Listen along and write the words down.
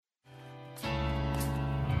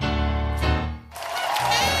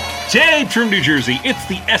Taped from New Jersey, it's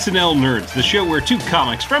the SNL Nerds, the show where two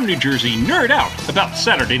comics from New Jersey nerd out about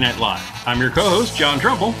Saturday Night Live. I'm your co-host, John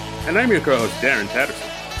Trumbull. And I'm your co-host, Darren Patterson.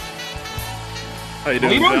 How you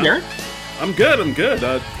doing, Darren? I'm good.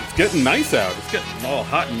 It's getting nice out. It's getting all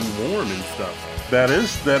hot and warm and stuff. That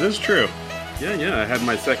is true. Yeah. I had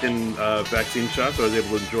my second vaccine shot, so I was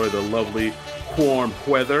able to enjoy the lovely warm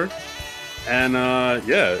weather. And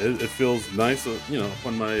it feels nice,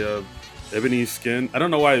 upon my ebony skin. I don't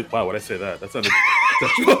know why. Wow, would I say that? That sounded.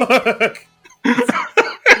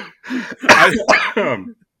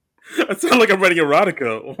 I sound like I'm writing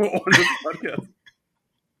erotica on this podcast.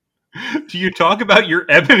 Do you talk about your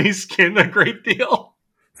ebony skin a great deal?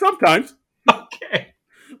 Sometimes. Okay.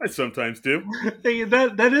 I sometimes do. Hey,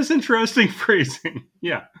 that is interesting phrasing.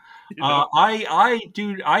 Yeah. You know?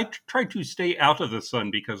 I try to stay out of the sun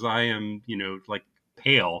because I am, like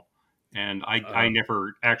pale. And I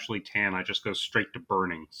never actually tan. I just go straight to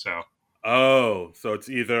burning. So. Oh, so it's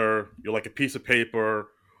either you're like a piece of paper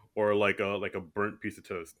or like a burnt piece of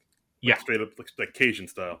toast. Yeah. Straight up like Cajun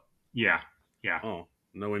style. Yeah. Oh,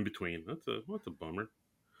 no in between. That's a bummer.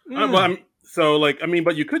 Yeah.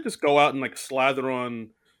 But you could just go out and like slather on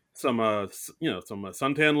some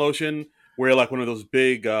suntan lotion. Wear like one of those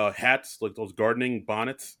big hats, like those gardening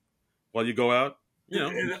bonnets, while you go out.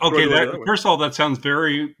 Okay, first of all, that sounds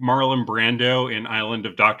very Marlon Brando in Island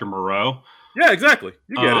of Dr. Moreau. Yeah, exactly.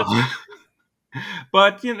 You get it.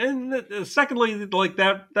 But secondly, like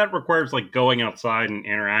that requires like going outside and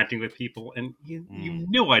interacting with people, and you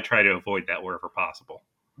know I try to avoid that wherever possible.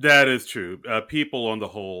 That is true. People on the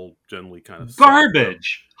whole generally kind of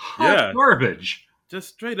garbage. Garbage. Just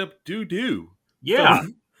straight up doo-doo. Yeah.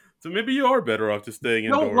 So maybe you are better off just staying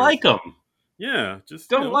indoors. Don't like them. Yeah, just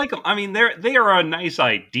don't like them. I mean, they are a nice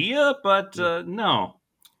idea, but no.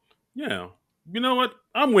 Yeah, you know what?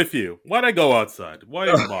 I'm with you. Why'd I go outside? Why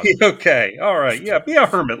am I? Okay, all right. Yeah, be a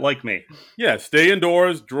hermit like me. Yeah, stay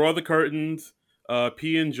indoors. Draw the curtains.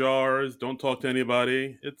 Pee in jars. Don't talk to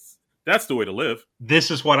anybody. That's the way to live.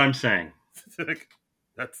 This is what I'm saying.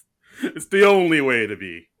 It's the only way to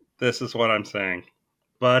be. This is what I'm saying.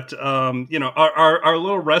 But our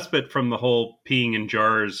little respite from the whole peeing in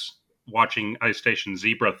jars, watching Ice Station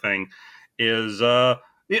Zebra thing is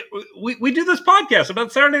we do this podcast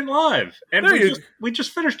about Saturday Night Live, and we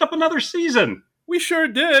just finished up another season. We sure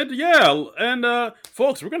did, yeah. And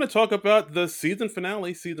folks, we're going to talk about the season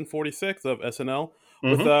finale, season 46 of SNL,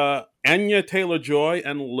 with Anya Taylor-Joy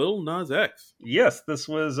and Lil Nas X. Yes, this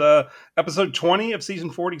was episode 20 of season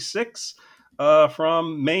 46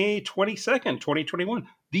 from May 22nd, 2021.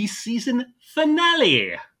 The season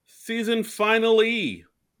finale. Season finale.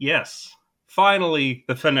 Yes, finally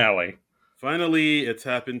the finale. Finally, it's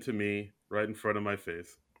happened to me right in front of my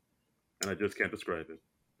face, and I just can't describe it.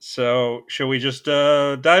 So, shall we just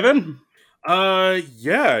dive in?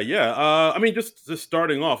 Yeah. Just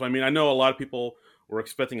starting off. I mean, I know a lot of people were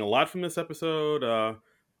expecting a lot from this episode.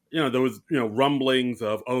 There was rumblings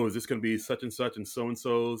of, is this going to be such and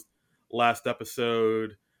so-and-so's last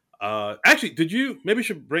episode? Actually, maybe you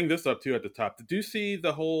should bring this up too at the top. Did you see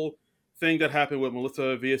the whole thing that happened with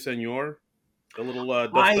Melissa Villaseñor? The little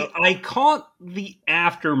I caught the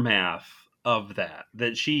aftermath of that.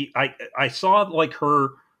 That I saw like her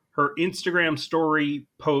Instagram story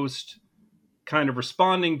post kind of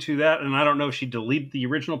responding to that, and I don't know if she deleted the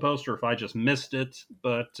original post or if I just missed it.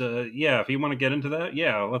 But if you want to get into that,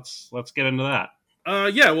 let's get into that.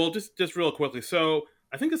 Well, just real quickly. So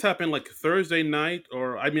I think this happened like Thursday night,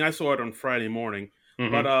 I saw it on Friday morning.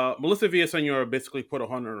 Mm-hmm. But Melissa Villaseñor basically put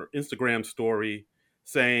on her Instagram story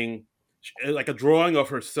saying, like a drawing of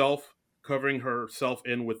herself covering herself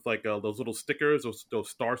in with like those little stickers, those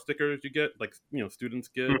star stickers you get, like students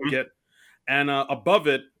get, and above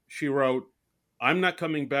it she wrote, "I'm not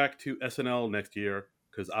coming back to SNL next year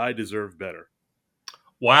because I deserve better."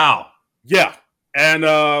 Wow. Yeah, and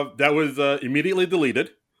that was immediately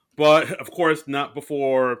deleted, but of course not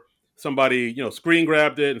before somebody screen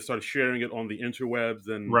grabbed it and started sharing it on the interwebs,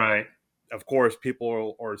 and right. Of course,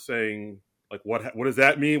 people are saying, like, what does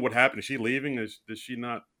that mean? What happened? Is she leaving? Is she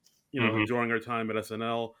not, enjoying her time at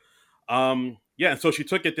SNL? And so she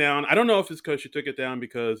took it down. I don't know if it's because she took it down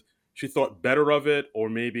because she thought better of it, or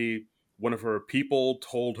maybe one of her people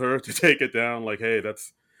told her to take it down. Like, hey,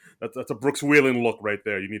 that's a Brooks Wheelan look right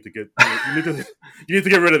there. You need to get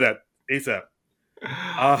rid of that ASAP.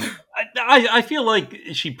 I feel like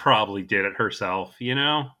she probably did it herself,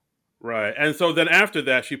 Right. And so then after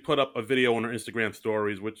that, she put up a video on her Instagram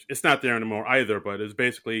stories, which it's not there anymore either, but it's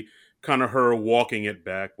basically kind of her walking it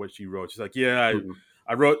back, what she wrote. She's like, I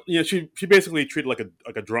wrote, she basically treated like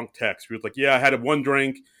a drunk text. She was like, I had one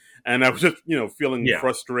drink and I was just feeling Yeah.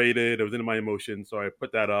 frustrated. I was in my emotions, so I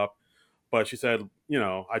put that up. But she said,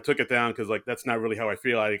 I took it down because like that's not really how I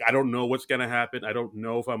feel. I don't know what's gonna happen. I don't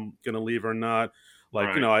know if I'm gonna leave or not.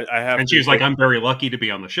 Like Right. I have And to she was like, take I'm very lucky to be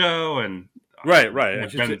on the show, and right, right. And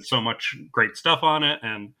there's she been said, so much great stuff on it,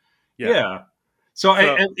 and yeah. yeah. So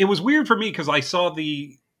So it was weird for me because I saw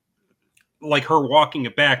like her walking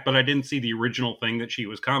it back, but I didn't see the original thing that she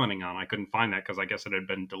was commenting on. I couldn't find that because I guess it had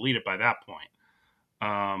been deleted by that point.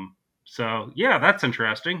 So yeah, that's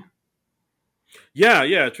interesting.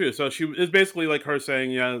 yeah, true. So she is basically like her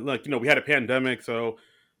saying, yeah, like we had a pandemic, so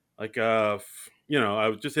like I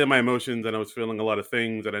was just in my emotions and I was feeling a lot of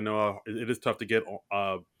things, and I know it is tough to get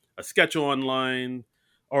a sketch online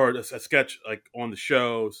or a sketch like on the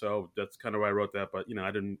show. So that's kind of why I wrote that. But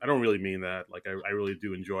I don't really mean that. Like I really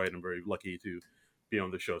do enjoy it. I'm very lucky to be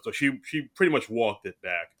on the show. So she pretty much walked it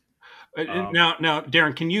back. Now,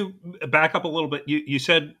 Darren, can you back up a little bit? You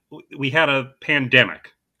said we had a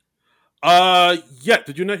pandemic. Yeah.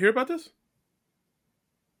 Did you not hear about this?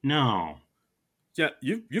 No. Yeah,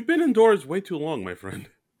 you've been indoors way too long, my friend.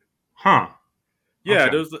 Huh. Yeah,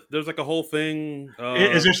 Okay. there's like a whole thing.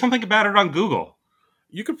 Is there something about it on Google?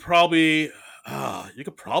 You could probably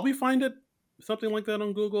find it something like that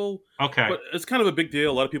on Google. Okay. But it's kind of a big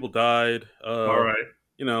deal. A lot of people died. All right.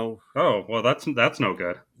 Oh, well, that's no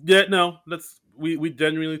good. Yeah, no, we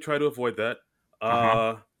genuinely try to avoid that.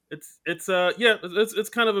 Uh-huh. It's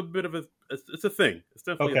kind of a bit of it's a thing. It's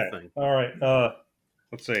definitely Okay. a thing. All right.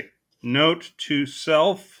 Let's see. Note to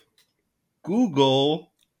self: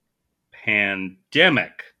 Google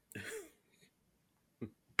pandemic.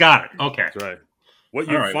 Got it. Okay. That's right. What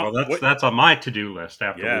All you right. find? Well, that's on my to-do list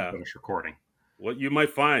after Yeah. we finish recording. What you might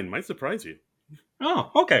find might surprise you. Oh,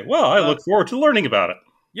 okay. Well, I look forward to learning about it.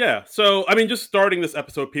 Yeah. So, I mean, just starting this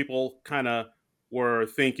episode, people kind of were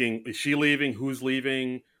thinking, is she leaving? Who's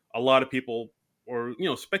leaving? A lot of people were,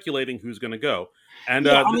 speculating who's going to go. And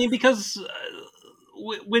yeah, I mean, because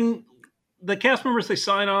when the cast members they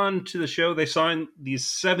sign on to the show, they sign these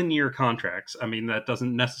 7-year contracts. I mean, that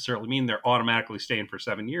doesn't necessarily mean they're automatically staying for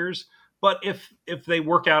 7 years, but if they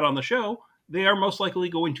work out on the show, they are most likely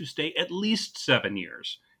going to stay at least 7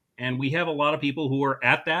 years. And we have a lot of people who are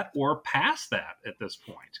at that or past that at this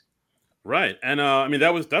point. Right. And I mean,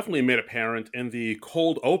 that was definitely made apparent in the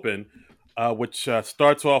cold open, which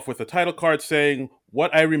starts off with a title card saying,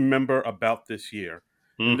 "What I remember about this year."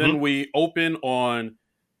 Mm-hmm. And then we open on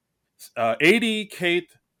Aidy,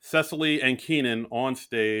 Kate, Cecily, and Keenan on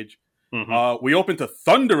stage. Mm-hmm. We open to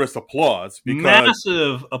thunderous applause.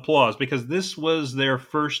 Massive applause, because this was their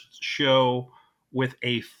first show with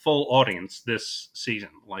a full audience this season.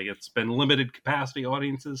 Like, it's been limited capacity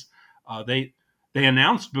audiences. They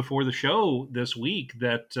announced before the show this week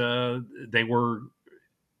that they were,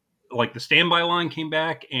 like, the standby line came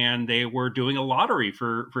back and they were doing a lottery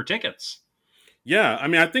for tickets. Yeah, I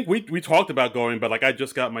mean, I think we talked about going, but like I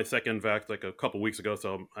just got my second vax like a couple weeks ago,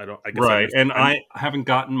 so I guess right, I haven't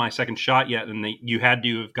gotten my second shot yet, and you had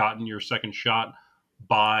to have gotten your second shot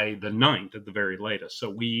by the 9th at the very latest. So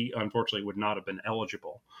we unfortunately would not have been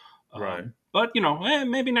eligible. Right. But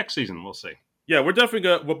maybe next season we'll see. Yeah, we're definitely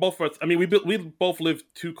good. We're both. I mean, we both live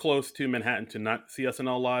too close to Manhattan to not see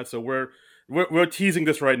SNL live, so we're teasing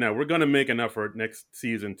this right now. We're going to make an effort next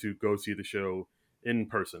season to go see the show in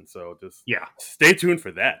person. So just stay tuned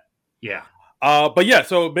for that. Yeah. But yeah,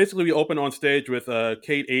 so basically we open on stage with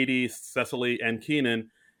Kate, Aidy, Cecily, and Keenan,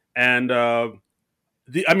 and for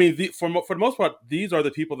the most part, these are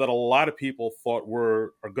the people that a lot of people thought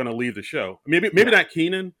are going to leave the show. Maybe not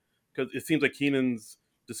Keenan, because it seems like Keenan's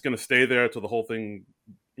just going to stay there till the whole thing,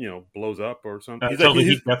 blows up or something. Until the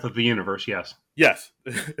heat death of the universe, yes. Yes.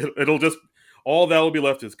 It'll just, all that will be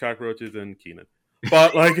left is cockroaches and Keenan.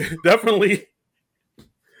 But like, definitely...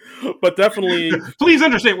 But definitely, please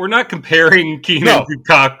understand, we're not comparing Keenan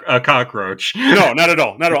to a cockroach. No, not at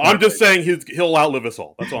all. Not at all. I'm just saying he'll outlive us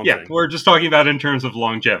all. That's all I'm saying. We're just talking about in terms of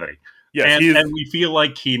longevity. Yes, and we feel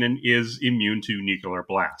like Keenan is immune to nuclear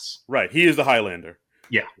blasts. Right. He is the Highlander.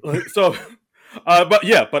 Yeah. So, but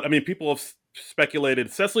I mean, people have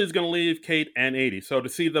speculated Cecily's going to leave, Kate and Aidy. So to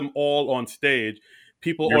see them all on stage,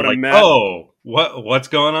 people automatically, what's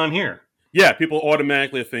going on here? Yeah, people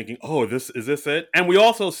automatically are thinking, "Oh, is this it?" And we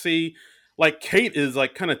also see, like, Kate is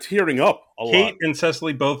like kind of tearing up a lot. Kate and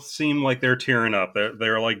Cecily both seem like they're tearing up.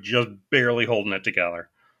 They're like just barely holding it together.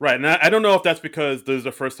 Right, and I don't know if that's because this is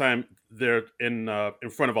the first time they're in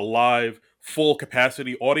front of a live, full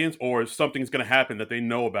capacity audience, or if something's going to happen that they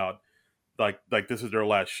know about, like this is their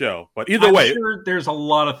last show. But either way, sure there's a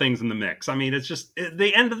lot of things in the mix. I mean, it's just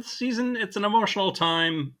the end of the season. It's an emotional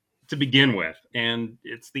time to begin with, and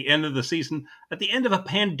it's the end of the season at the end of a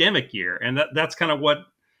pandemic year, and that's kind of what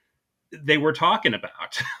they were talking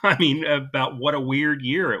about. I mean, about what a weird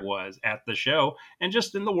year it was at the show and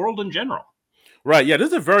just in the world in general. Right. Yeah. This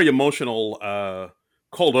is a very emotional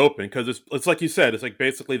cold open because it's like you said. It's like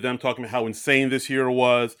basically them talking about how insane this year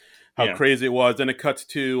was, how Yeah. crazy it was. Then it cuts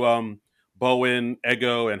to Bowen,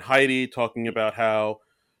 Ego, and Heidi talking about how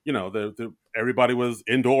the everybody was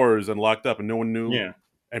indoors and locked up and no one knew. Yeah.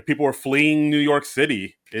 And people were fleeing New York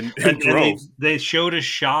City in And droves. they showed a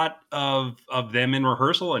shot of them in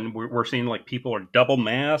rehearsal, and we're seeing like people are double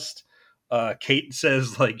masked. Kate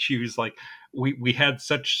says like she was like we had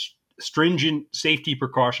such stringent safety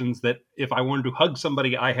precautions that if I wanted to hug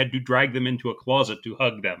somebody, I had to drag them into a closet to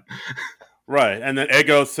hug them. Right. And then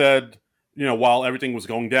Ego said, while everything was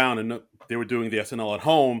going down and they were doing the SNL at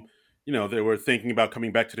home, they were thinking about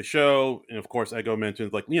coming back to the show. And of course, Ego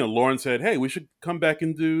mentioned, like, Lauren said, hey, we should come back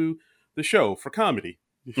and do the show for comedy.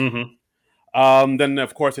 Mm-hmm. Then,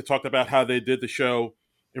 of course, they talked about how they did the show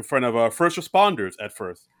in front of first responders at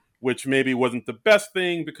first, which maybe wasn't the best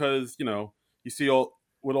thing because, you see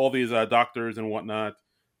with all these doctors and whatnot,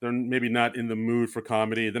 they're maybe not in the mood for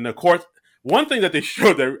comedy. Then, of course, one thing that they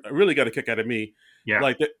showed that really got a kick out of me,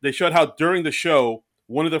 like they showed how during the show,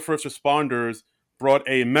 one of the first responders brought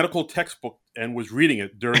a medical textbook and was reading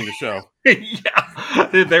it during the show. Yeah,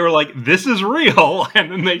 they were like, "This is real,"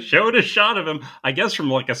 and then they showed a shot of him, I guess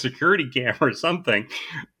from like a security camera or something.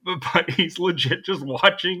 But he's legit just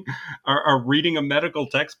watching or reading a medical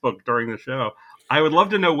textbook during the show. I would love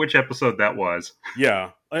to know which episode that was.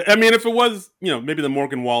 Yeah, I mean, if it was, maybe the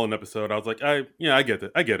Morgan Wallen episode, I was like, I get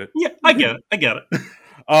it. Yeah, I get it.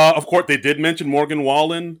 Of course, they did mention Morgan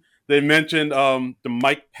Wallen. They mentioned the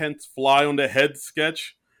Mike Pence fly on the head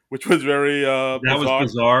sketch, which was very bizarre. That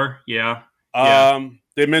was bizarre. Yeah.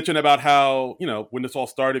 They mentioned about how, when this all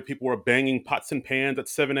started, people were banging pots and pans at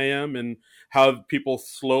 7 a.m. and how people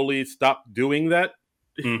slowly stopped doing that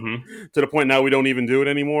to the point now we don't even do it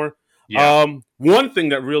anymore. Yeah. One thing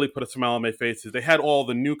that really put a smile on my face is they had all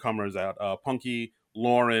the newcomers out, Punky,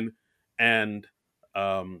 Lauren, and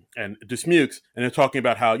Dismukes, and they're talking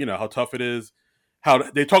about how, how tough it is.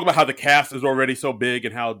 How they talk about how the cast is already so big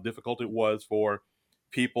and how difficult it was for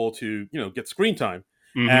people to, get screen time.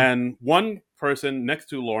 And one person next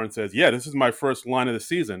to Lauren says, yeah, this is my first line of the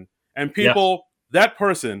season. And people, that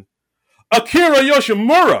person, Akira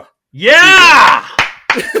Yoshimura. Yeah!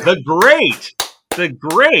 the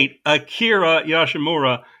great Akira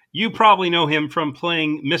Yoshimura. You probably know him from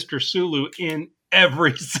playing Mr. Sulu in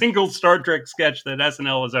every single Star Trek sketch that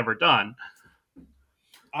SNL has ever done.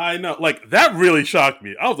 I know, like, that really shocked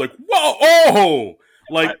me. I was like, whoa, oh!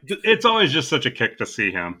 Like, it's always just such a kick to see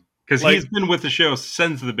him. Because he's been with the show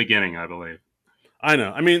since the beginning, I believe. I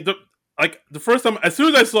know. I mean, the first time, as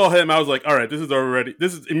soon as I saw him, I was like, all right, this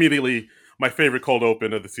is immediately my favorite cold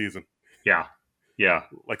open of the season. Yeah. Yeah.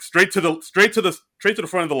 Like, straight to the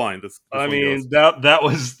front of the line. I mean, that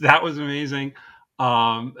was amazing.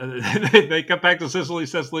 They cut back to Cicely.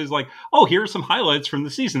 Cicely's like, "Oh, here are some highlights from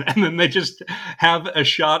the season," and then they just have a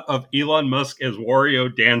shot of Elon Musk as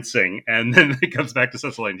Wario dancing, and then it comes back to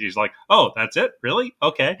Cicely, and she's like, "Oh, that's it? Really?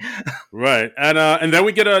 Okay." Right, and then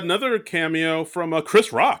we get another cameo from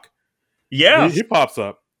Chris Rock. Yeah, he pops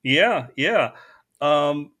up. Yeah.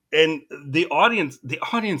 And the audience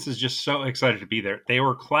is just so excited to be there. They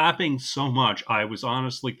were clapping so much. I was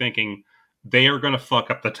honestly thinking they are going to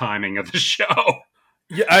fuck up the timing of the show.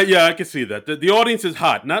 Yeah, I can see that. The audience is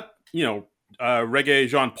hot, not Reggae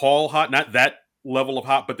Jean Paul hot, not that level of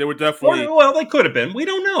hot, but they were definitely. Well, they could have been. We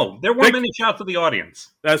don't know. There weren't many shots of the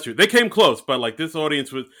audience. That's true. They came close, but like this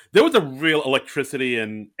audience there was a real electricity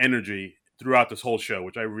and energy throughout this whole show,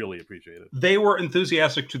 which I really appreciated. They were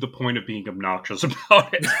enthusiastic to the point of being obnoxious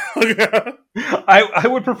about it. I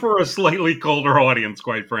would prefer a slightly colder audience,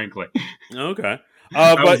 quite frankly. Okay.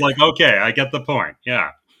 I was like, okay, I get the point. Yeah.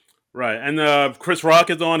 Right. And Chris Rock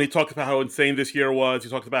is on. He talks about how insane this year was. He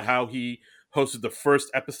talks about how he hosted the first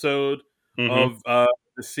episode of the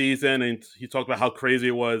season. And he talked about how crazy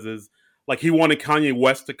it was. Is like he wanted Kanye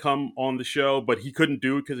West to come on the show, but he couldn't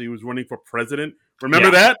do it because he was running for president.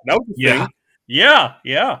 Remember that? That was the thing. Yeah.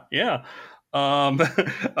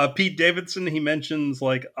 Pete Davidson, he mentions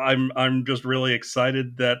like I'm just really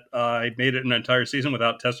excited that I made it an entire season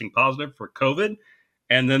without testing positive for COVID.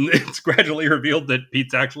 And then it's gradually revealed that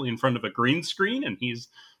Pete's actually in front of a green screen and he's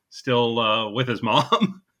still with his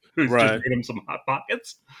mom, who's just made him some Hot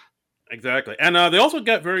Pockets. Exactly. And they also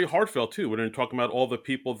got very heartfelt, too, when they're talking about all the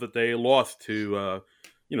people that they lost to,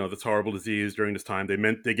 this horrible disease during this time.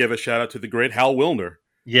 They gave a shout out to the great Hal Wilner.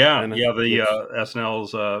 Yeah, and yeah. The which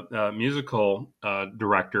SNL's musical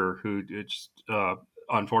director who just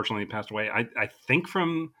unfortunately passed away. I think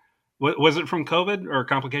from was it from COVID or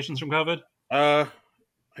complications from COVID? uh,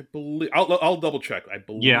 I believe I'll double check. I Yeah,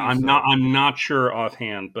 believe so. I'm not sure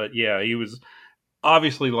offhand, but yeah, he was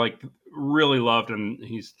obviously like really loved and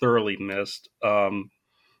he's thoroughly missed.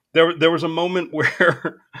 There was a moment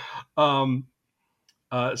where um,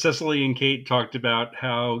 Cecily and Kate talked about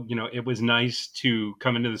how it was nice to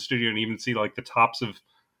come into the studio and even see like the tops of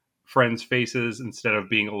friends' faces instead of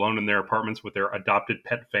being alone in their apartments with their adopted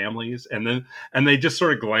pet families, and they just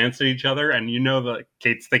sort of glance at each other, and that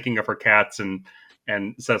Kate's thinking of her cats and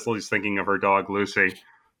Cecily's thinking of her dog Lucy.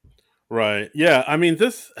 Right. Yeah. I mean,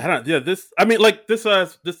 this. I don't. Yeah. This. I mean, like this.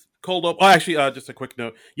 This cold up. Oh, actually, just a quick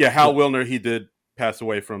note. Yeah, Hal Wilner. He did pass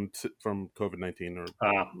away from COVID-19 or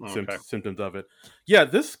Okay. symptoms of it. Yeah.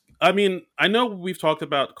 This. I mean, I know we've talked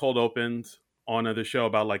about cold opens on the show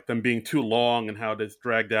about like them being too long and how this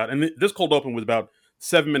dragged out. And this cold open was about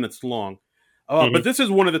 7 minutes long. But this is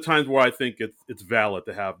one of the times where I think it's valid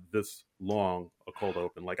to have this long a cold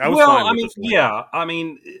open. Like I was Well, fine I with mean, this length. yeah, I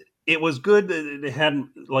mean, it was good that it had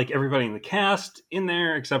like everybody in the cast in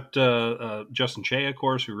there except Justin Che, of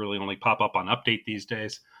course, who really only pop up on Update these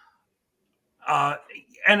days. Uh,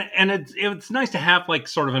 and it's nice to have like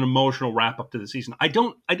sort of an emotional wrap up to the season. I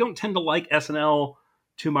don't tend to like SNL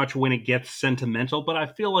too much when it gets sentimental, but I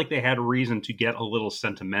feel like they had reason to get a little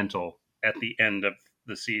sentimental at the end of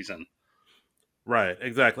the season. Right,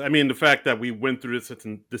 exactly. I mean, the fact that we went through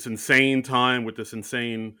this insane time with this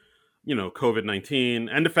insane, COVID-19,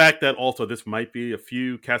 and the fact that also this might be a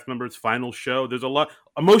few cast members' final show. There's a lot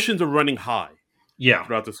emotions are running high Yeah,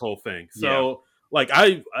 throughout this whole thing. yeah. So, like,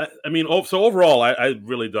 I mean, so overall, I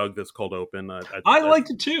really dug this cold open. I liked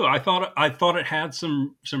it too. I thought it had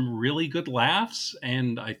some really good laughs,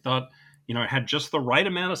 and I thought it had just the right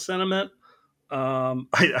amount of sentiment.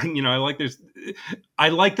 I like this. I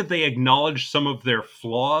like that they acknowledged some of their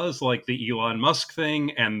flaws, like the Elon Musk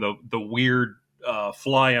thing and the weird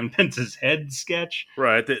fly on Pence's head sketch.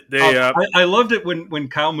 right. I loved it when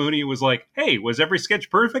Kyle Mooney was like, "Hey, was every sketch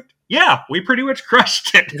perfect? Yeah, we pretty much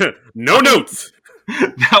crushed it. No notes.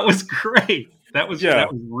 That was great. That was Yeah.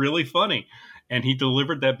 really funny." And he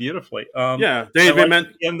delivered that beautifully. Yeah,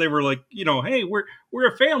 and they were like, hey, we're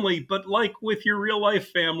a family, but like with your real life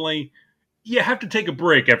family, you have to take a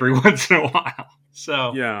break every once in a while.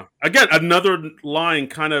 So yeah. Again, another line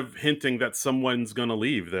kind of hinting that someone's gonna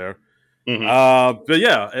leave there. But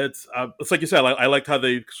yeah, it's like you said. I liked how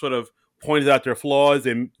they sort of pointed out their flaws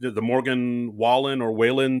in the Morgan Wallen or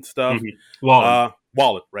Whalen stuff.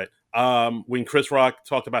 Wallen, right? When Chris Rock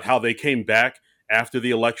talked about how they came back after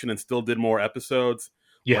the election and still did more episodes,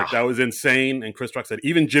 yeah, like, that was insane. And Chris Rock said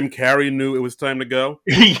even Jim Carrey knew it was time to go.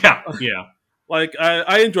 yeah. Like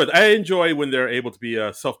I enjoy when they're able to be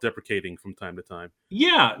self-deprecating from time to time.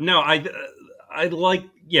 Yeah, no, I like.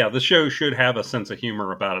 Yeah, the show should have a sense of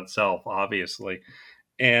humor about itself, obviously.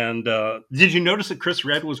 And did you notice that Chris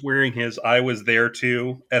Redd was wearing his "I Was There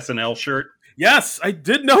Too" SNL shirt? Yes, I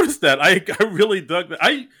did notice that. I really dug that.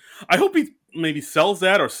 I hope he maybe sells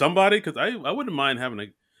that or somebody, because I wouldn't mind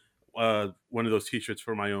having one of those T-shirts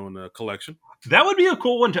for my own collection. That would be a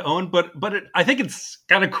cool one to own, but I think it's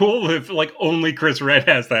kind of cool if like only Chris Redd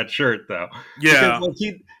has that shirt, though. Yeah, because,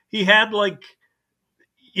 like, he had like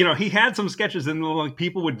he had some sketches and like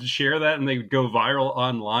people would share that and they would go viral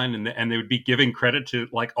online and they would be giving credit to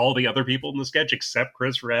like all the other people in the sketch except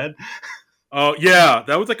Chris Redd. Oh yeah,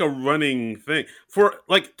 that was like a running thing for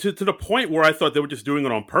like to the point where I thought they were just doing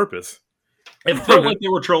it on purpose. It felt like they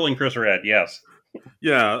were trolling Chris Redd. Yes.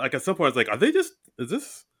 Yeah, like at some point I was like, are they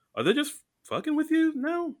just fucking with you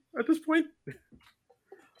now at this point?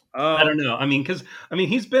 I don't know. I mean,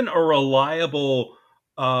 he's been a reliable,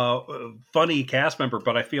 funny cast member,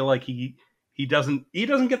 but I feel like he doesn't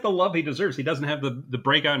get the love he deserves. He doesn't have the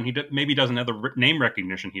breakout, and maybe doesn't have the name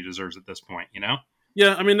recognition he deserves at this point.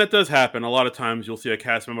 Yeah, I mean that does happen. A lot of times you'll see a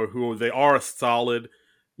cast member who they are a solid,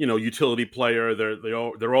 utility player.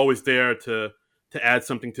 They're always there to add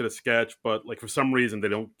something to the sketch, but like for some reason they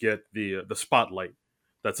don't get the spotlight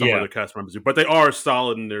that some other cast members do. But they are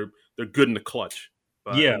solid and they're good in the clutch.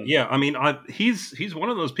 But, yeah. I mean, he's one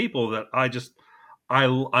of those people that I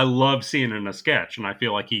love seeing in a sketch, and I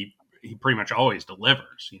feel like he pretty much always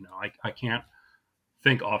delivers. I can't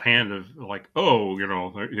think offhand of like, oh,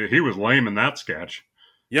 he was lame in that sketch.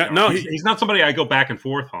 Yeah, no, he's not somebody I go back and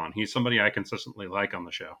forth on. He's somebody I consistently like on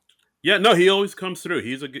the show. Yeah, no, he always comes through.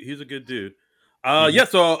 He's a good dude. Yeah,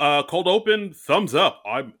 so cold open, thumbs up.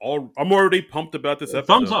 I'm already pumped about this episode.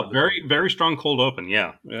 Thumbs up, very very strong cold open.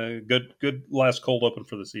 Yeah, good last cold open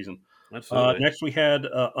for the season. Absolutely. Next, we had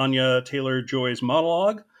Anya Taylor-Joy's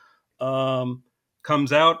monologue.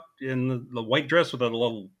 Comes out in the white dress with a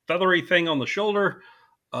little feathery thing on the shoulder.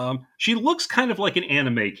 She looks kind of like an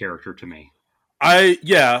anime character to me.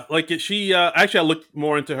 She actually I looked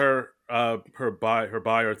more into her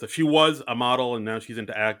bio and stuff. She was a model and now she's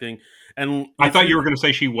into acting. And I thought you were going to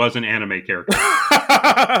say she was an anime character.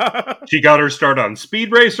 She got her start on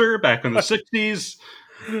Speed Racer back in the 60s.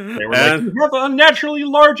 They were like, you have unnaturally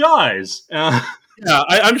large eyes. Yeah,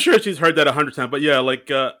 I'm sure she's heard that 100 times. But yeah,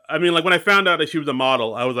 when I found out that she was a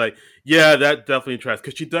model, I was like, yeah, that definitely tracks.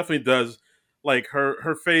 Because she definitely does, like,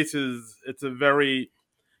 her face it's a very,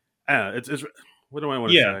 it's what do I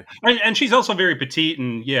want to say? And she's also very petite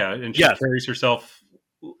and she carries herself,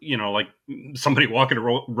 like somebody walking a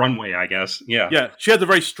runway, I guess. Yeah, she has a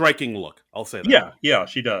very striking look. I'll say that. Yeah,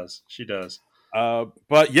 she does.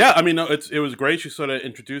 But yeah, I mean, it was great. She sort of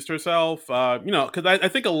introduced herself, because I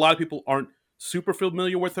think a lot of people aren't super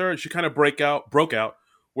familiar with her. She kind of broke out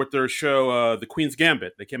with their show, The Queen's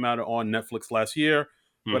Gambit. They came out on Netflix last year.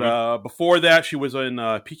 Mm-hmm. But before that, she was in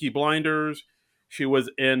Peaky Blinders. She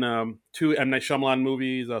was in 2 M. Night Shyamalan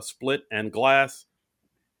movies, Split and Glass.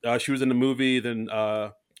 She was in the movie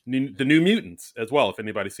The New Mutants as well, if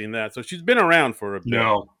anybody's seen that. So she's been around for a bit.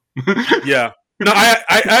 No. Yeah. No,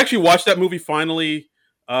 I actually watched that movie finally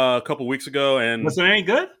a couple weeks ago. And was it any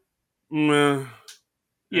good?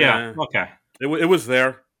 Yeah. Okay. It was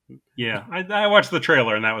there. Yeah. I watched the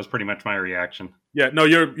trailer and that was pretty much my reaction. Yeah. No,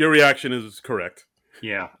 your reaction is correct.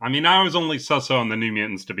 Yeah, I mean, I was only so on the New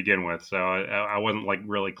Mutants to begin with, so I wasn't like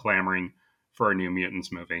really clamoring for a New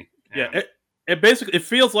Mutants movie. Yeah, it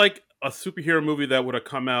feels like a superhero movie that would have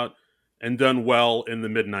come out and done well in the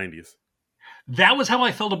mid-90s. That was how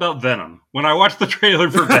I felt about Venom. When I watched the trailer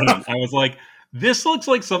for Venom, I was like, this looks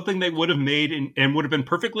like something they would have made and would have been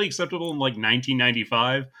perfectly acceptable in like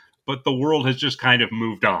 1995, but the world has just kind of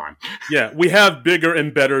moved on. Yeah, we have bigger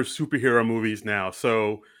and better superhero movies now,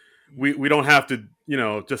 so we don't have to,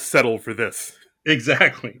 just settle for this.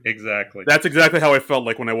 Exactly. That's exactly how I felt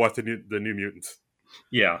like when I watched the New Mutants.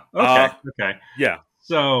 Yeah. Okay. Yeah.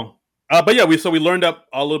 So, but yeah, we learned up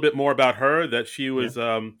a little bit more about her. That she was.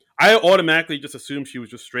 I automatically just assumed she was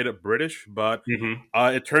just straight up British, but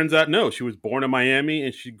it turns out no. She was born in Miami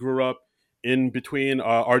and she grew up in between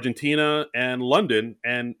Argentina and London.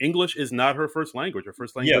 And English is not her first language. Her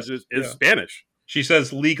first language is Spanish. She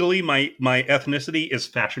says, legally, my ethnicity is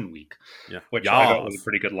Fashion Week. Yeah. Which I thought was a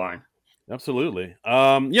pretty good line. Absolutely.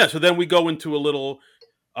 So then we go into a little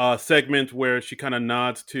segment where she kind of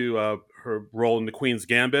nods to her role in the Queen's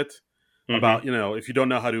Gambit. About, if you don't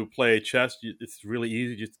know how to play chess, it's really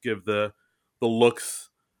easy. Just give the looks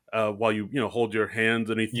while you hold your hands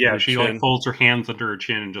underneath your she chin. Like folds her hands under her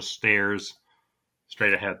chin and just stares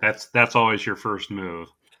straight ahead. That's always your first move.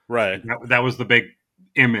 Right. That was the big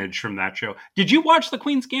image from that show. Did you watch the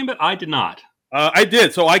Queen's Gambit? I did not. I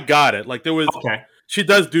did, so I got it. Like there was, okay. She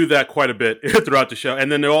does do that quite a bit throughout the show,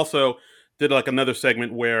 and then they also did like another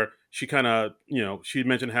segment where she kind of, she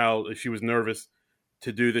mentioned how if she was nervous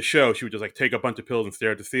to do the show, she would just like take a bunch of pills and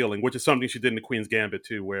stare at the ceiling, which is something she did in the Queen's Gambit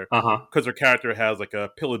too, where because her character has like a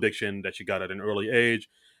pill addiction that she got at an early age,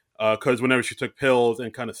 because whenever she took pills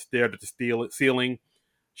and kind of stared at the ceiling,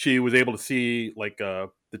 she was able to see like a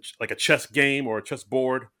chess game or a chess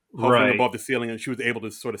board hovering above the ceiling, and she was able to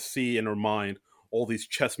sort of see in her mind all these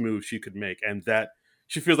chess moves she could make, and that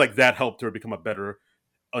she feels like that helped her become a better,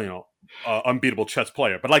 unbeatable chess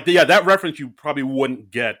player. But that reference you probably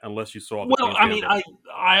wouldn't get unless you saw the Queen's Gambit. I mean,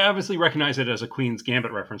 I obviously recognize it as a Queen's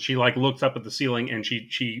Gambit reference. She like looks up at the ceiling and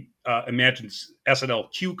she imagines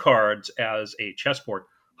SNL cue cards as a chessboard.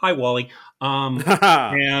 Hi, Wally. And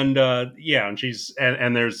she's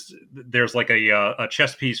and there's like a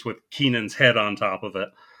chess piece with Keenan's head on top of it.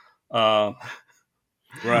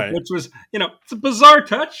 Right. Which was, it's a bizarre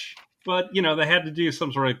touch, but they had to do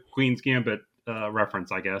some sort of Queen's Gambit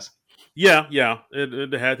reference, I guess. Yeah,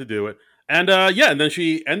 it had to do it. And and then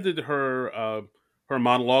she ended her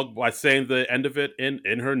monologue by saying the end of it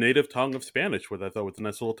in her native tongue of Spanish, which I thought was a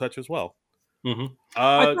nice little touch as well. Mm-hmm.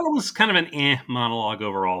 I thought it was kind of an monologue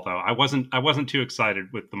overall, though. I wasn't too excited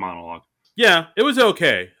with the monologue. Yeah, it was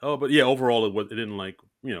okay. Oh, but yeah, overall it didn't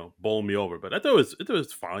bowl me over. But I thought it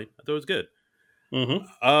was fine. I thought it was good.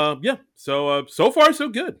 Mm-hmm. So far so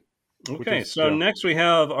good. Okay, next we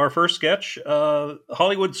have our first sketch,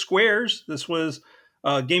 Hollywood Squares. This was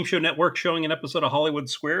Game Show Network showing an episode of Hollywood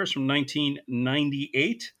Squares from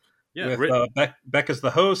 1998. Yeah, with Beck as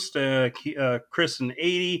the host, Chris and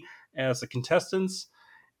 80 as the contestants.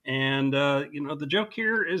 And, the joke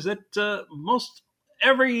here is that most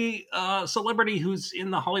every celebrity who's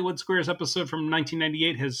in the Hollywood Squares episode from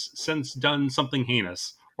 1998 has since done something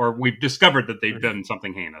heinous, or we've discovered that they've done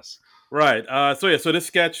something heinous. Right. So this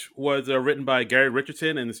sketch was written by Gary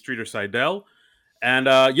Richardson and Streeter Seidel. And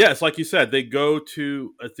yes, like you said, they go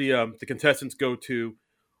to the contestants go to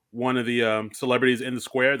one of the celebrities in the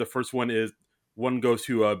square. The first one goes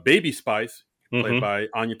to Baby Spice, played by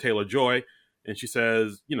Anya Taylor-Joy, and she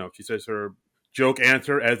says her joke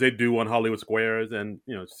answer as they do on Hollywood Squares, and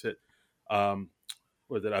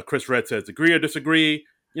Chris Redd says agree or disagree.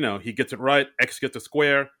 He gets it right. X gets a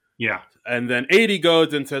square. Yeah. And then 80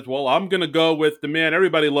 goes and says, well, I'm going to go with the man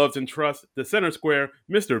everybody loves and trusts, the center square,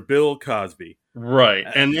 Mr. Bill Cosby. Right.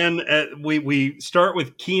 And then we start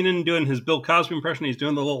with Keenan doing his Bill Cosby impression. He's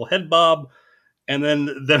doing the little head bob. And then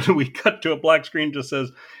we cut to a black screen just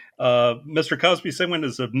says, Mr. Cosby's segment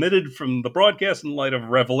is omitted from the broadcast in light of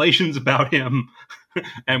revelations about him.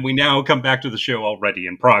 And we now come back to the show already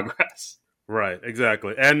in progress. Right,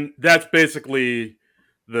 exactly. And that's basically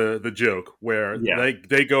the joke where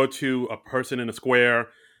they go to a person in a square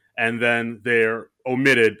and then they're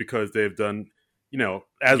omitted because they've done,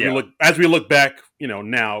 as we look back,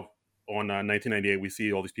 now on 1998, we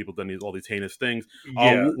see all these people done all these heinous things.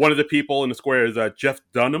 One of the people in the square is Jeff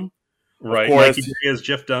Dunham. Right, like he is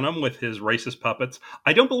Jeff Dunham with his racist puppets.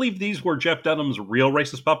 I don't believe these were Jeff Dunham's real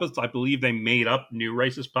racist puppets. I believe they made up new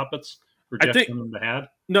racist puppets for Jeff Dunham to have.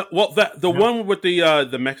 No, well, one with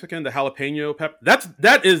the Mexican, the jalapeno pepper,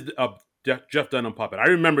 that is a Jeff Dunham puppet. I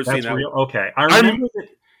remember seeing that. Real? Okay, I remember that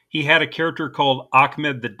he had a character called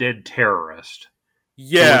Ahmed the Dead Terrorist.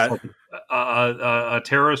 Yeah, like a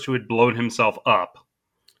terrorist who had blown himself up,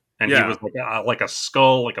 and he was like a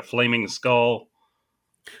skull, like a flaming skull.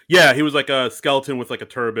 Yeah, he was like a skeleton with like a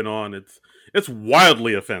turban on. It's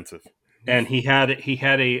wildly offensive. And he had a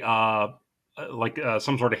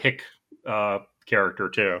some sort of hick character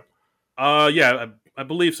too. Yeah, I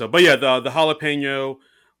believe so. But yeah, the jalapeno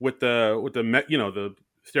with the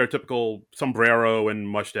stereotypical sombrero and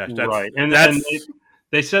mustache. Right, and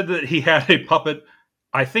they said that he had a puppet.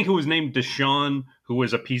 I think it was named Deshaun, who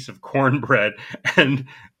was a piece of cornbread. And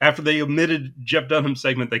after they omitted Jeff Dunham's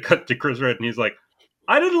segment, they cut to Chris Redd, and he's like,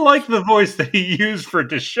 I didn't like the voice that he used for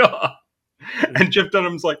Deshaun. And Jeff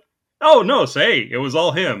Dunham's like, oh, no, say, it was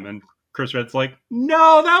all him. And Chris Redd's like,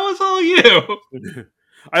 no, that was all you.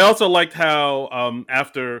 I also liked how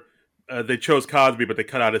after they chose Cosby, but they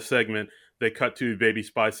cut out his segment, they cut to Baby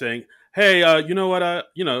Spice saying, hey, you know what?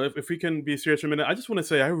 If we can be serious for a minute, I just want to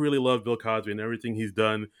say I really love Bill Cosby and everything he's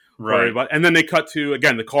done. Right. And then they cut to,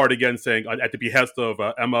 again, the card again saying, at the behest of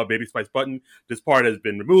Emma Baby Spice Button, this part has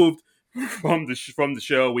been removed from the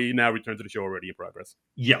show. We now return to the show already in progress.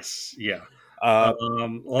 Yes. Yeah. We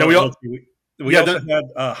also had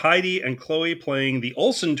Heidi and Chloe playing the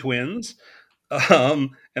Olsen twins. And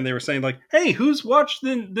they were saying like, hey, who's watched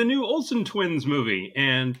the new Olsen twins movie?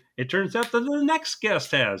 And it turns out that the next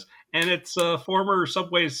guest has. And it's former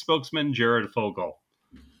Subway spokesman Jared Fogle.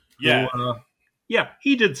 Yeah. Who,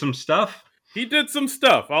 he did some stuff.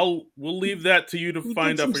 We'll leave that to you to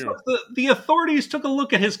find out for yourself. The authorities took a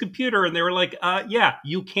look at his computer and they were like,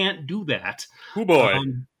 you can't do that. Oh boy.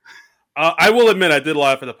 I will admit I did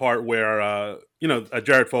laugh at the part where,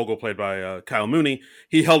 Jared Fogle, played by Kyle Mooney,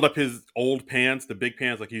 he held up his old pants, the big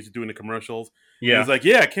pants like he used to do in the commercials. Yeah. He's like,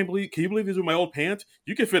 can you believe these are my old pants?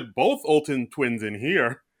 You can fit both Olsen twins in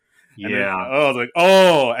here. And then, I was like,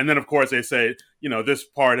 oh. And then, of course, they say, this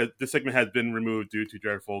segment has been removed due to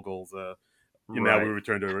Jared Fogle's, now we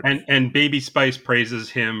return to it. And Baby Spice praises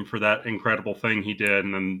him for that incredible thing he did.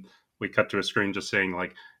 And then we cut to a screen just saying,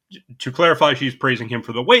 like, to clarify, she's praising him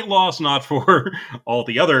for the weight loss, not for all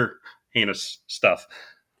the other heinous stuff.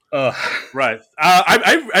 Right.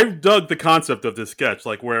 I dug the concept of this sketch,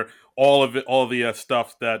 like where all the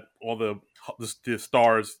stuff that all the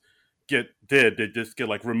stars they just get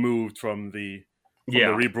like removed from the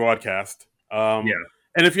rebroadcast. And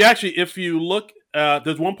if you look,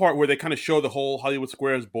 there's one part where they kind of show the whole Hollywood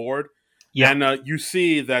Squares board. Yeah. And you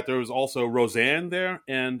see that there was also Roseanne there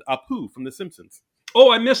and Apu from The Simpsons.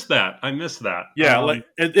 Oh, I missed that. Yeah, like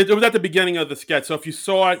it was at the beginning of the sketch. So if you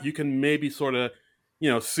saw it, you can maybe sort of,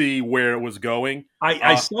 see where it was going.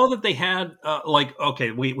 I saw that they had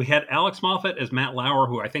we had Alex Moffat as Matt Lauer,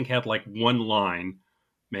 who I think had like one line,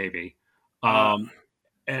 maybe. And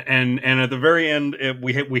at the very end,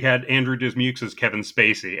 we had Andrew Dismukes as Kevin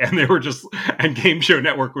Spacey, and they were and Game Show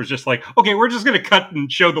Network was just like, okay, we're just going to cut and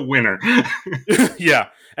show the winner. Yeah,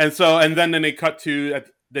 and then they cut to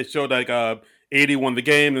they showed like 80 won the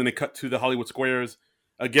game, and then they cut to the Hollywood Squares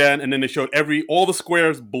again, and then they showed all the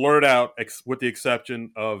squares blurred out with the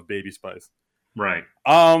exception of Baby Spice. Right.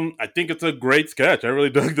 I think it's a great sketch. I really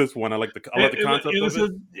dug this one. I like the concept of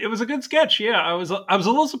it. It was a good sketch. Yeah, I was a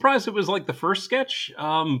little surprised it was like the first sketch,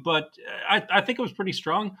 but I think it was pretty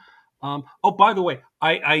strong. Oh, by the way,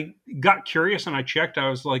 I got curious and I checked. I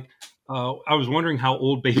was like, I was wondering how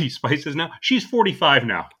old Baby Spice is now. She's 45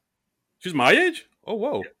 now. She's my age? Oh,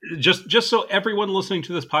 whoa! Just so everyone listening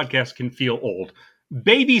to this podcast can feel old,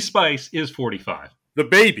 Baby Spice is 45. The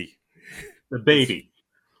baby. The baby.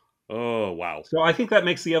 Oh, wow. So I think that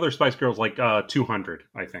makes the other Spice Girls like 200.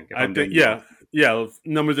 I think. Yeah.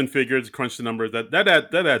 Numbers and figures, crunch the numbers. That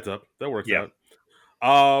adds up. That works Yeah.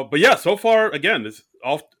 out. But yeah, so far again, it's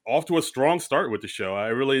off to a strong start with the show. I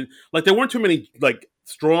really like. There weren't too many like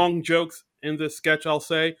strong jokes in this sketch, I'll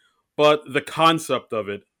say, but the concept of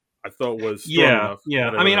it, I thought was strong enough.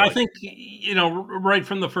 Yeah. I mean, I think right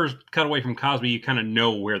from the first cutaway from Cosby, you kind of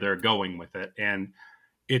know where they're going with it, and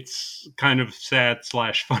it's kind of sad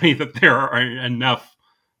 / funny that there are enough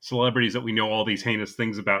celebrities that we know all these heinous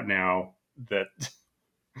things about now that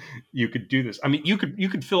you could do this. I mean, you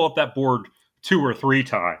could fill up that board 2 or 3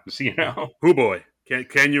 times, Oh boy,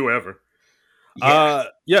 can you ever?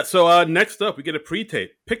 Yeah. So next up, we get a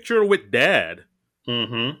pre-tape picture with Dad.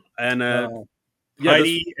 Mm-hmm. And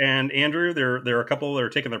Heidi and Andrew, they're a couple that are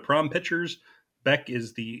taking their prom pictures. Beck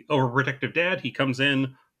is the overprotective dad. He comes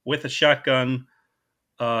in with a shotgun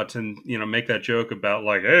to make that joke about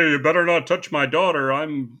like, hey, you better not touch my daughter.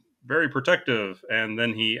 I'm very protective. And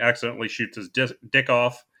then he accidentally shoots his dick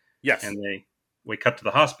off. Yes. And we cut to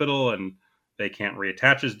the hospital and they can't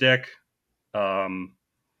reattach his dick. And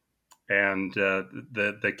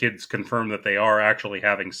the kids confirm that they are actually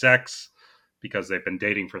having sex because they've been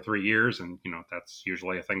dating for 3 years. And, that's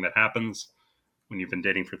usually a thing that happens when you've been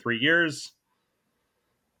dating for 3 years.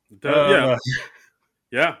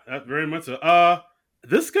 Yeah, very much so.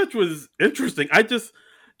 This sketch was interesting. I just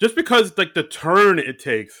because like the turn it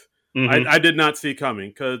takes, I did not see coming,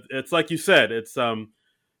 because it's like you said, it's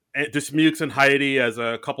Dismukes and Heidi as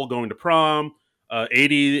a couple going to prom.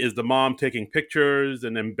 80 is the mom taking pictures,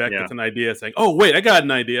 and then Beck gets an idea saying, "Oh wait, I got an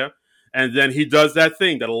idea," and then he does that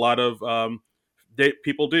thing that a lot of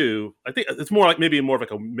people do. I think it's more of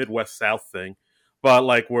like a Midwest South thing, but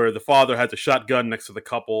like where the father has a shotgun next to the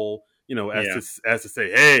couple, as to say,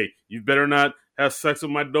 "Hey, you better not have sex with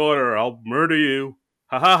my daughter, I'll murder you."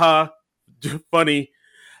 Ha ha ha! Funny.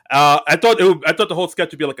 I thought the whole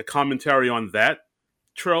sketch would be like a commentary on that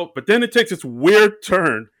trope, but then it takes this weird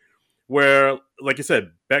turn where, like you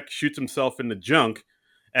said, Beck shoots himself in the junk,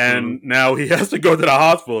 and now he has to go to the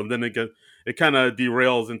hospital, and then it kind of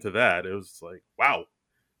derails into that. It was like, wow,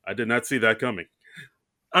 I did not see that coming.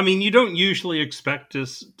 I mean, you don't usually expect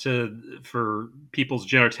for people's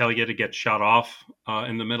genitalia to get shot off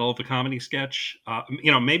in the middle of a comedy sketch.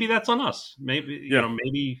 Maybe that's on us. Maybe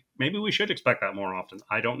maybe we should expect that more often.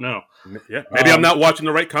 I don't know. Yeah, maybe I'm not watching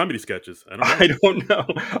the right comedy sketches. I don't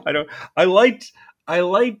know. I liked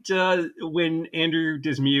when Andrew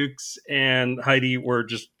Dismukes and Heidi were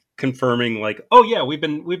just confirming, like, oh yeah, we've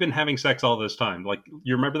been having sex all this time. Like,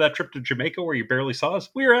 you remember that trip to Jamaica where you barely saw us?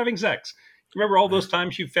 We were having sex. Remember all those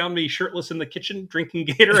times you found me shirtless in the kitchen drinking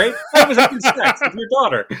Gatorade? I was having sex with your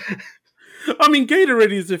daughter. I mean,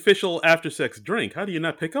 Gatorade is the official after-sex drink. How do you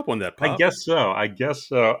not pick up on that, Pop? I guess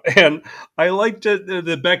so. And I liked it.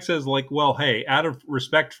 The Beck says, like, well, hey, out of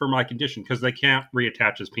respect for my condition, because they can't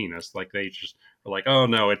reattach his penis. Like, they just are like, oh,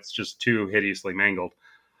 no, it's just too hideously mangled.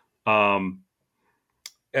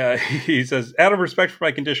 He says, out of respect for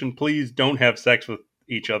my condition, please don't have sex with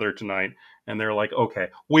each other tonight. And they're like, okay,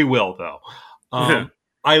 we will, though.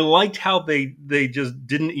 I liked how they just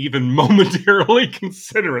didn't even momentarily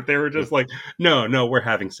consider it. They were just like, no, we're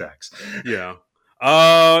having sex. Yeah.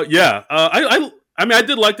 I mean, I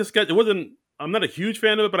did like the sketch. I'm not a huge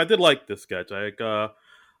fan of it, but I did like this sketch. I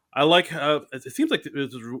like it seems like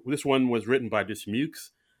this one was written by Dismukes,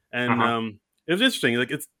 and it was interesting. Like,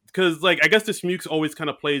 it's because, like, I guess Dismukes always kind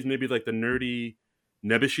of plays maybe like the nerdy,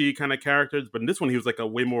 nebbishy kind of characters, but in this one he was like a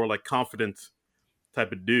way more like confident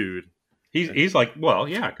type of dude. He's like, well,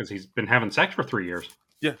 yeah, because he's been having sex for 3 years.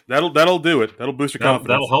 Yeah, that'll do it. That'll boost your confidence.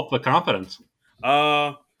 That'll help the confidence.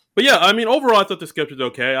 But yeah, I mean, overall, I thought the sketch was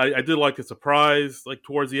okay. I did like the surprise, like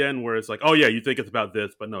towards the end, where it's like, oh yeah, you think it's about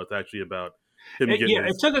this, but no, it's actually about him getting. Yeah,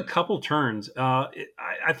 it took a couple turns. I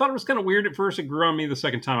thought it was kind of weird at first. It grew on me the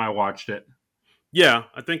second time I watched it. Yeah,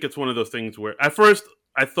 I think it's one of those things where at first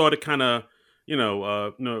I thought it kind of,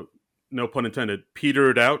 no pun intended,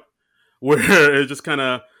 petered out, where it just kind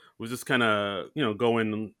of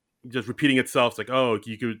going, just repeating itself. It's like, oh,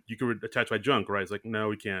 you could attach my junk, right? It's like, no,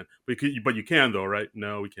 we can't. But you can though, right?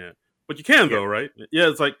 No, we can't. But you can though, right? Yeah,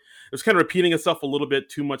 it's like it was kind of repeating itself a little bit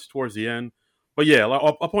too much towards the end. But yeah,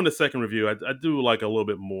 upon the second review, I do like a little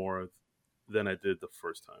bit more than I did the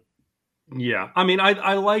first time. Yeah, I mean,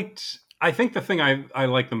 I liked. I think the thing I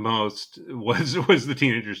liked the most was the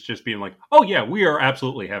teenagers just being like, "Oh yeah, we are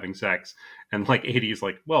absolutely having sex," and like 80's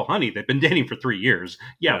like, "Well, honey, they've been dating for 3 years.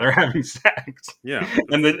 Yeah, they're having sex." Yeah,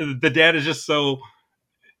 and the dad is just so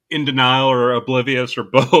in denial or oblivious or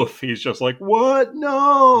both. He's just like, "What?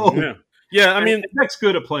 No." yeah, yeah. I mean, and Beck's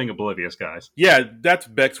good at playing oblivious guys. yeah, that's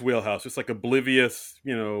Beck's wheelhouse. It's like oblivious,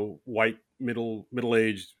 white middle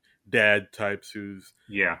aged dad types who's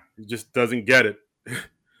just doesn't get it.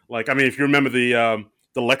 Like, I mean, if you remember the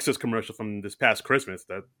Lexus commercial from this past Christmas,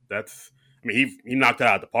 that's I mean, he knocked it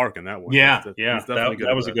out of the park in that one. Yeah, He's definitely good.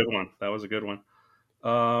 That was a good one. That was a good one.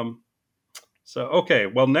 So okay,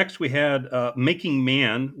 well, next we had Making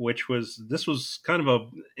Man, which was kind of a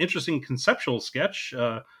interesting conceptual sketch.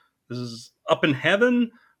 This is Up in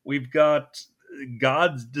Heaven. We've got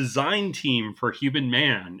God's design team for Human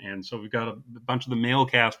Man, and so we've got a bunch of the male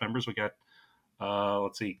cast members. We got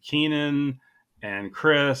let's see, Keenan and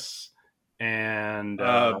Chris, and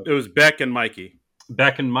it was Beck and Mikey.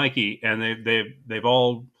 Beck and Mikey, and they've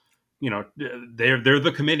all, they're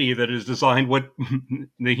the committee that has designed what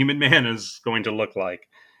the Human Man is going to look like,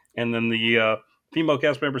 and then the female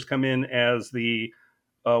cast members come in as the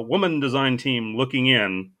woman design team looking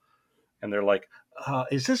in, and they're like,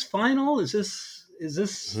 "Is this final? Is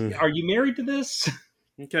this? Are you married to this?"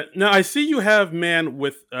 Okay. Now I see you have man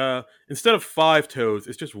with instead of 5 toes,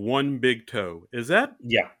 it's just one big toe. Is that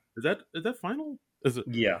final? Is it?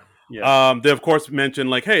 Yeah. They of course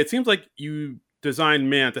mentioned like, hey, it seems like you designed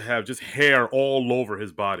man to have just hair all over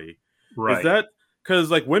his body. Right. Is that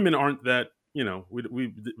because like women aren't that,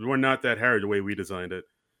 we're not that hairy the way we designed it.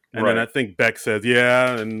 And then I think Beck says,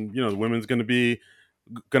 yeah, and the women's gonna be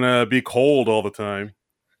cold all the time.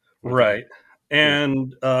 Right.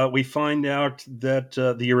 And we find out that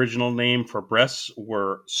the original name for breasts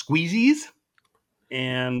were squeezies,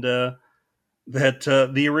 and that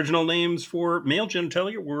the original names for male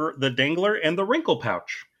genitalia were the dangler and the wrinkle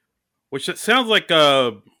pouch. Which it sounds like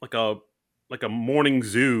a morning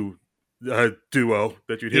zoo duo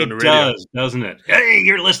that you'd hear on the radio. It does, doesn't it? Hey,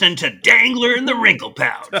 you're listening to Dangler and the Wrinkle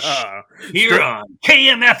Pouch here on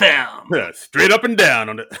KMFM. Yeah, straight up and down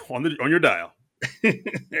on your dial.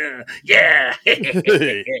 Yeah.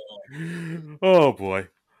 Oh boy.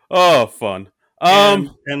 Oh, fun. And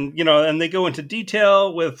they go into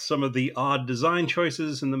detail with some of the odd design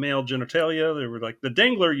choices in the male genitalia. They were like, the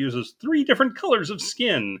dangler uses 3 different colors of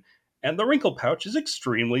skin, and the wrinkle pouch is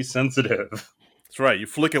extremely sensitive. That's right. You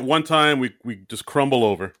flick it one time, we just crumble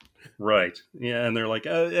over. Right. Yeah, and they're like,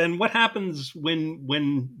 and what happens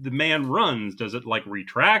when the man runs? Does it like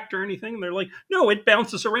retract or anything? And they're like, no, it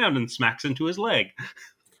bounces around and smacks into his leg.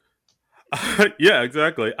 Yeah,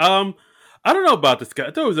 exactly. I don't know about this guy.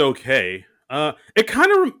 I thought it was okay.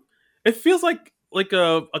 It feels like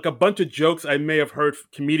a bunch of jokes I may have heard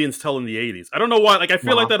comedians tell in the 80s. I don't know why. Like, I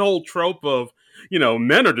feel like that whole trope of,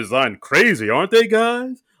 men are designed crazy, aren't they,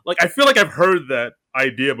 guys? Like, I feel like I've heard that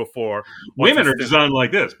idea before. Women are designed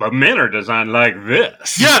like this, but men are designed like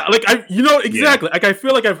this. Yeah, like exactly. Yeah. Like, I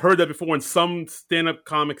feel like I've heard that before in some stand-up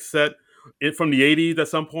comic set from the 80s at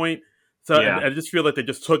some point. So yeah. I just feel like they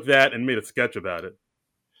just took that and made a sketch about it.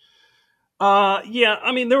 Yeah,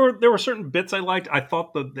 I mean, there were certain bits I liked. I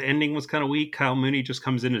thought the ending was kind of weak. Kyle Mooney just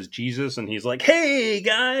comes in as Jesus, and he's like, "Hey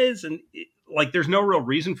guys," and like, there's no real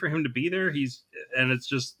reason for him to be there. And it's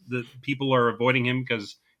just that people are avoiding him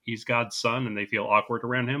because he's God's son, and they feel awkward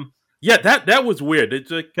around him. Yeah, that was weird. It's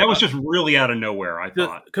like, that was just really out of nowhere. I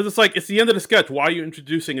thought, because it's like, it's the end of the sketch. Why are you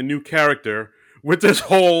introducing a new character with this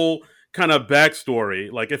whole kind of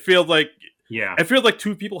backstory? Like, it feels like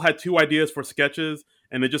two people had 2 ideas for sketches,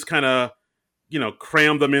 and they just kind of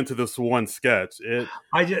crammed them into this one sketch.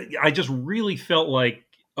 I just really felt like,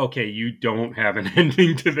 okay, you don't have an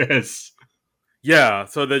ending to this. Yeah,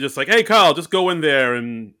 so they're just like, hey, Kyle, just go in there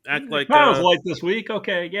and act like Kyle's like this week.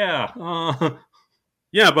 Okay, yeah.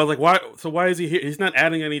 Yeah, but like, why? So why is he here? He's not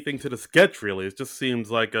adding anything to the sketch, really. It just seems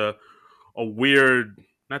like a weird,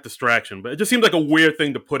 not distraction, but it just seems like a weird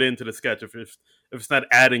thing to put into the sketch if it's not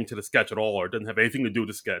adding to the sketch at all, or it doesn't have anything to do with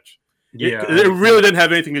the sketch. Yeah, it really didn't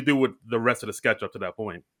have anything to do with the rest of the sketch up to that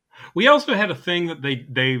point. We also had a thing that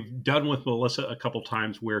they've done with Melissa a couple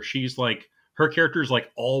times where she's like, her character's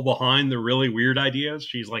like all behind the really weird ideas.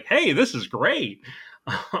 She's like, hey, this is great.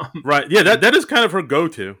 Right. Yeah, that is kind of her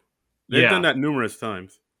go-to. They've done that numerous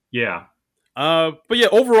times. Yeah. But yeah,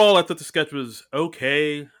 overall, I thought the sketch was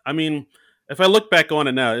okay. I mean, if I look back on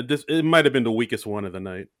it now, it might have been the weakest one of the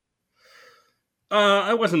night.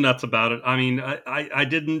 I wasn't nuts about it. I mean, I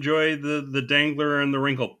did enjoy the dangler and the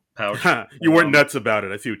wrinkle pouch. You weren't nuts about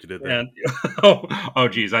it. I see what you did there.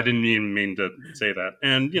 And geez, I didn't even mean to say that.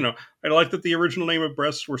 And I like that the original name of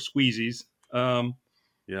breasts were squeezies.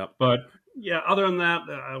 Yeah. But yeah, other than that,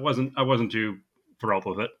 I wasn't too thrilled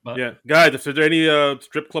with it. But yeah, guys, if there's any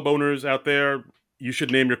strip club owners out there, you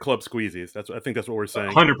should name your club Squeezies. I think that's what we're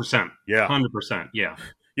saying. 100%. Yeah, 100%. Yeah.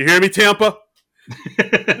 You hear me, Tampa?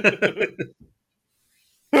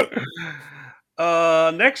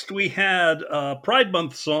 Next, we had a Pride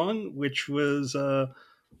Month song, which was a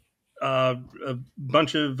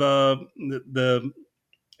bunch of the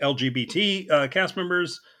LGBT cast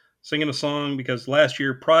members singing a song because last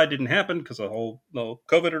year Pride didn't happen because the whole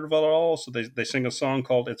COVID or all. So they sing a song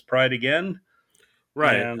called "It's Pride Again."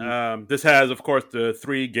 Right. And this has, of course, the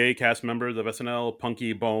 3 gay cast members of SNL: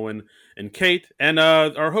 Punky, Bowen, and Kate, and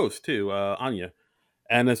our host too, Anya.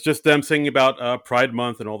 And it's just them singing about Pride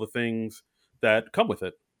Month and all the things that come with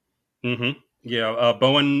it. Mm-hmm. Yeah,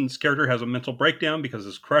 Bowen's character has a mental breakdown because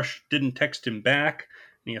his crush didn't text him back.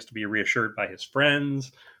 And he has to be reassured by his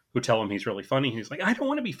friends who tell him he's really funny. He's like, I don't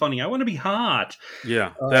want to be funny. I want to be hot.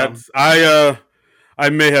 Yeah, I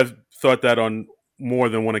may have thought that on more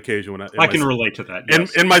than one occasion when I can relate to that.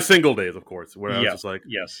 Yes. In my single days, of course, where I was just like,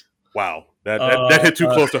 yes, wow, that hit too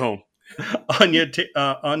close to home. Anya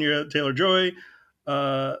Taylor-Joy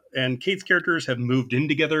and Kate's characters have moved in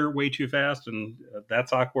together way too fast, and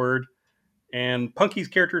that's awkward. And Punky's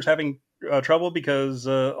character's having trouble because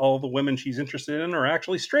all the women she's interested in are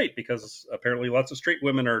actually straight, because apparently lots of straight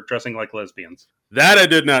women are dressing like lesbians. That I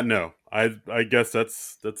did not know. I guess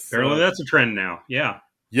that's apparently that's a trend now.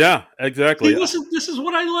 Yeah, exactly. See, this is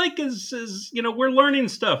what I like is we're learning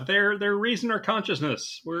stuff. They're raising our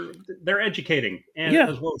consciousness. They're educating and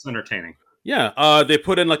as well as entertaining. Yeah, they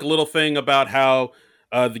put in like a little thing about how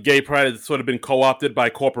the gay pride has sort of been co-opted by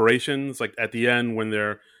corporations. Like at the end when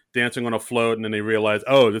they're dancing on a float and then they realize,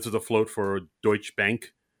 oh, this is a float for Deutsche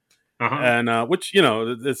Bank. And which,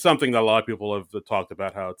 it's something that a lot of people have talked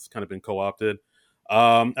about, how it's kind of been co-opted.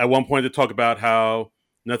 At one point they talk about how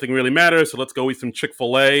nothing really matters, so let's go eat some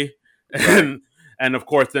Chick-fil-A. And of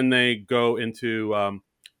course, then they go into,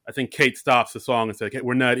 I think Kate stops the song and says, hey,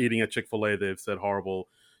 we're not eating at Chick-fil-A. They've said horrible,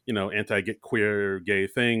 anti-queer gay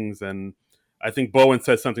things. And I think Bowen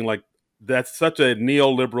says something like, that's such a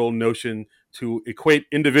neoliberal notion to equate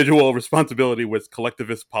individual responsibility with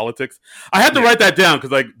collectivist politics. I had to write that down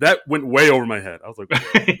because that went way over my head. I was like,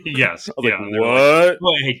 yes. I was like, what? Like,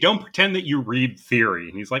 well, hey, don't pretend that you read theory.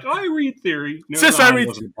 And he's like, I read theory. No, Sis, I read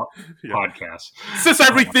podcast. Sis,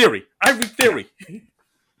 I read theory. I read theory.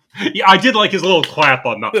 Yeah, I did like his little clap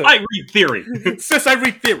on that. I read theory. Sis, I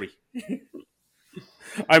read theory.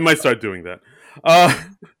 I might start doing that.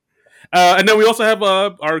 And then we also have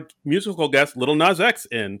our musical guest, Little Nas X,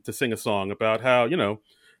 in to sing a song about how,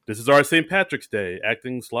 this is our St. Patrick's Day,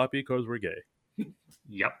 acting sloppy because we're gay.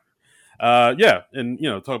 Yep. Yeah, and,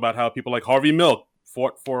 talk about how people like Harvey Milk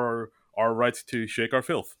fought for our rights to shake our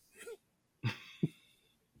filth.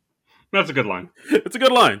 That's a good line. It's a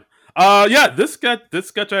good line. Yeah, this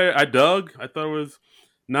sketch I dug. I thought it was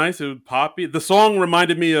nice. It was poppy. The song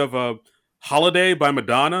reminded me of Holiday by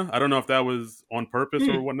Madonna. I don't know if that was on purpose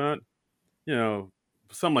or whatnot.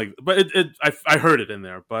 Something like, but I heard it in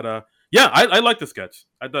there. But yeah, I like the sketch.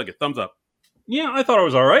 I dug it. Thumbs up. Yeah, I thought it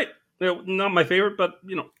was all right. Not my favorite, but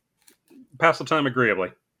pass the time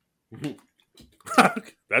agreeably.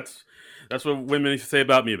 That's what women used to say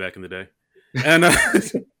about me back in the day. And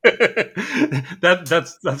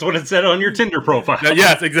that's what it said on your Tinder profile.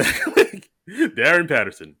 Yes, exactly. Darren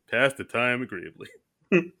Patterson, pass the time agreeably.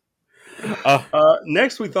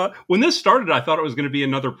 Next, we thought when this started, I thought it was going to be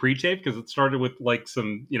another pre-tape because it started with like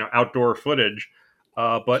some outdoor footage,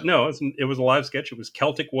 but no, it was a live sketch. It was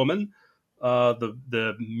Celtic Woman,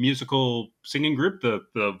 the musical singing group,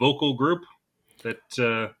 the vocal group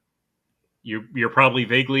that you're probably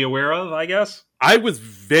vaguely aware of, I guess. I was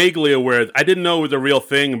vaguely aware. I didn't know it was a real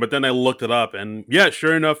thing, but then I looked it up, and yeah,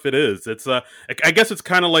 sure enough, it is. It's I guess it's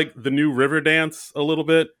kind of like the new Riverdance a little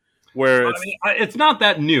bit. Where it's not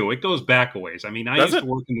that new. It goes back a ways. I mean, I used to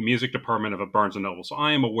work in the music department of a Barnes & Noble, so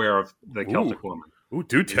I am aware of the Celtic Woman. Ooh,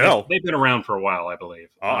 do tell. They've been around for a while, I believe.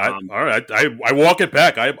 All right. I walk it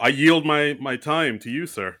back. I yield my time to you,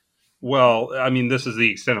 sir. Well, I mean, this is the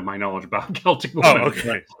extent of my knowledge about Celtic Woman. Oh,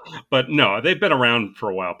 okay. But no, they've been around for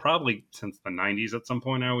a while, probably since the 90s at some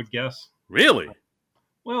point, I would guess. Really?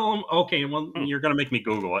 Well, okay. Well, you're going to make me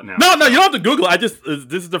Google it now. No, you don't have to Google it. This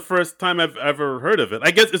is the first time I've ever heard of it.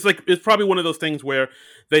 I guess it's probably one of those things where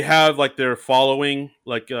they have like their following.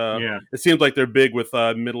 Like, It seems like they're big with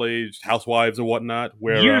middle-aged housewives and whatnot.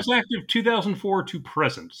 Where years active 2004 to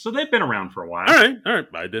present, so they've been around for a while. All right.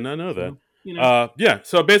 I did not know that. You know. Yeah.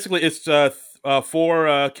 So basically, it's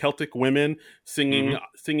four Celtic women Mm-hmm.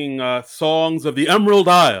 singing songs of the Emerald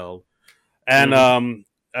Isle, and Mm-hmm.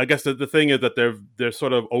 I guess the thing is that they're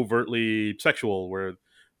sort of overtly sexual, where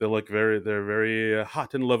they're very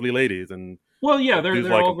hot and lovely ladies, and Well, yeah, dudes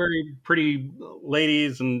they're like all them. very pretty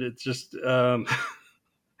ladies, and it's just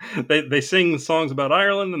they sing songs about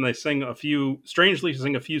Ireland, and they sing a few strangely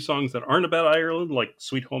sing a few songs that aren't about Ireland, like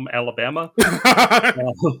 "Sweet Home Alabama."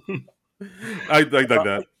 Um, I like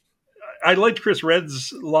that. I liked Chris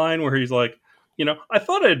Red's line where he's like, I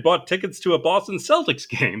thought I had bought tickets to a Boston Celtics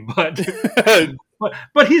game, but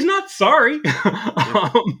but he's not sorry.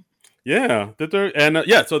 Yeah, that they're and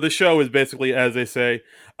yeah. So the show is basically, as they say,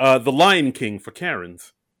 the Lion King for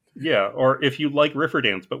Karens. Yeah, or if you like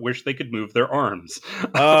Rifferdance but wish they could move their arms.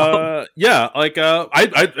 Yeah, like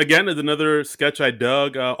I again is another sketch I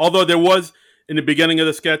dug. Although there was in the beginning of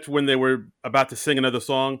the sketch when they were about to sing another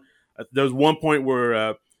song, there was one point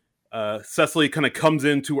where Cecily kind of comes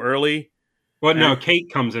in too early. Well, And no,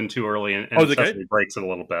 Kate comes in too early, oh, and is it Kate? Cecily breaks it a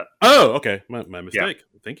little bit. Oh, okay, my Yeah, mistake.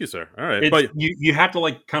 Thank you, sir. All right, it's but you have to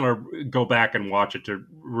like kind of go back and watch it to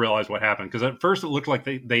realize what happened, because at first it looked like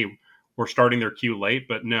they were starting their cue late,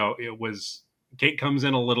 but no, it was Kate comes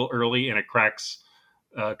in a little early and it cracks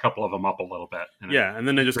a couple of them up a little bit, and it yeah, and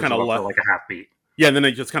then they just brings kind them of up for like a half beat. yeah, and then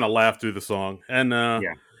they just kind of laugh through the song, and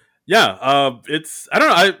Yeah. yeah, it's I don't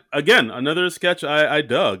know. I again another sketch I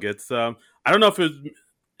dug. It's I don't know if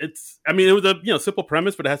it's I mean it was a simple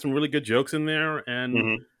premise, but it has some really good jokes in there, and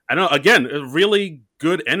Hmm. I don't know again a really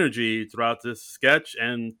good energy throughout this sketch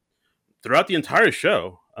and throughout the entire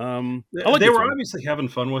show. I like They this were one. obviously having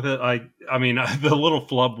fun with it. I mean, the little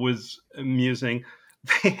flub was amusing.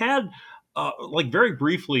 They had like very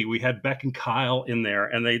briefly, we had Beck and Kyle in there,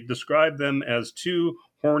 and they described them as two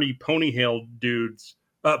horny ponytail dudes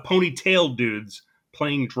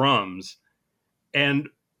playing drums. And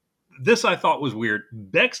this I thought was weird.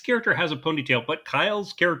 Beck's character has a ponytail, but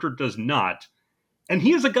Kyle's character does not. And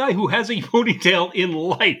he is a guy who has a ponytail in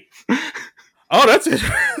life. Oh, that's it.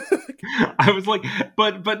 I was like,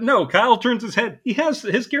 but no, Kyle turns his head.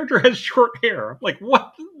 His character has short hair. Like,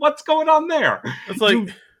 what's going on there? It's like You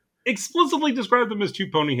explicitly describe them as two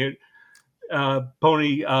pony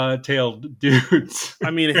tailed dudes.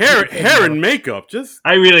 I mean hair and makeup just.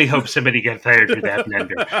 I really hope somebody gets hired for that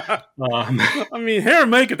Nender. I mean, hair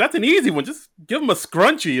and makeup, that's an easy one. Just give them a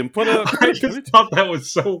scrunchie and put a. I just thought that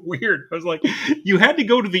was so weird. I was like, you had to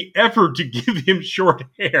go to the effort to give him short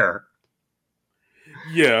hair.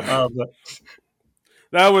 Yeah. Um,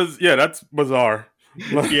 That's bizarre.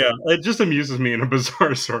 yeah, it just amuses me in a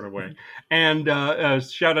bizarre sort of way. And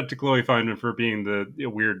shout out to Chloe Feynman for being the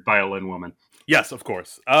weird violin woman. Yes, of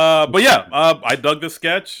course. But yeah, I dug this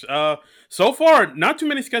sketch. So far, not too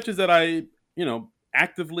many sketches that I,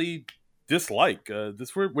 actively dislike.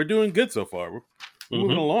 We're doing good so far. We're moving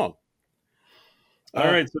Mm-hmm. along. All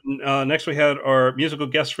right. So, next, we had our musical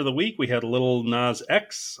guest for the week. We had Lil Nas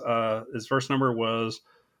X. His first number was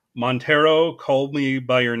Montero. Called Me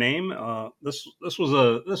by Your Name. This was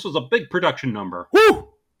a big production number. Woo!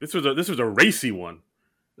 This was a racy one.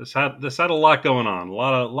 This had a lot going on. A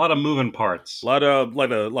lot of moving parts. A lot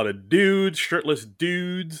of dudes, shirtless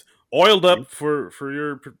dudes, oiled up for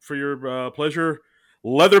your pleasure.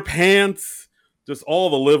 Leather pants, just all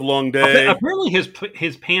the live long day. Apparently,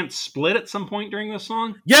 his pants split at some point during this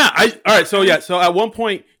song. Yeah, all right. So so at one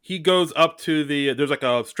point he goes up to there's like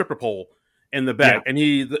a stripper pole in the back, Yeah. and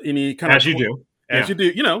he kind of As you do. as you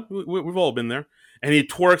do. We've all been there. And he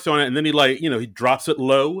twerks on it, and then he drops it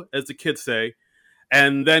low, as the kids say,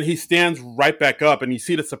 and then he stands right back up, and you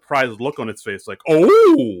see the surprised look on his face, like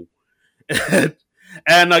oh,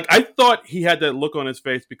 and like I thought he had that look on his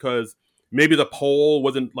face because maybe the pole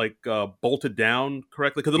wasn't like bolted down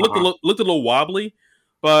correctly because it looked a little wobbly,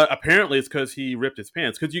 but apparently it's because he ripped his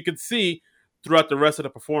pants. Because you could see throughout the rest of the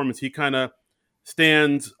performance, he kind of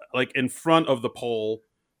stands like in front of the pole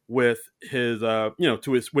with his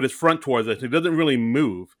with his front towards it. He doesn't really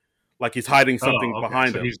move, like he's hiding something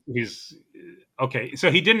behind him. He's okay. So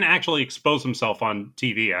he didn't actually expose himself on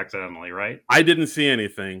TV accidentally, right? I didn't see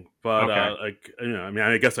anything, but Okay. I mean,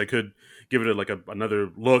 I guess I could give it like another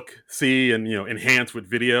look, see, and enhance with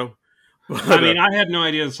video. But, I mean, I had no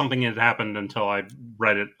idea something had happened until I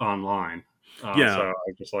read it online. yeah, So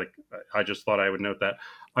I just thought I would note that.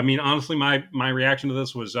 I mean, honestly, my reaction to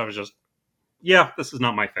this was I was just, yeah, this is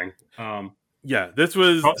not my thing. yeah, this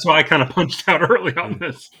was So I kind of punched out early on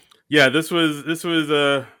this. yeah, this was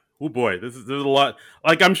oh boy, there's a lot.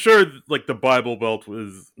 Like I'm sure like the Bible Belt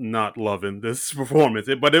was not loving this performance,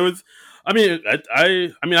 but it was. I mean,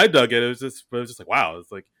 I dug it. It was just like wow.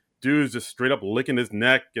 It's like dude's just straight up licking his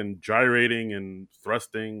neck and gyrating and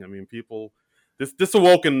thrusting. I mean, people, this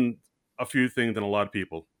awoken a few things in a lot of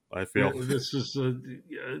people, I feel. This is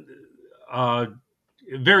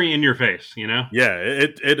very in your face, you know? Yeah,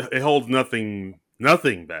 it holds nothing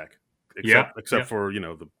back except for,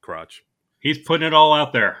 the crotch. He's putting it all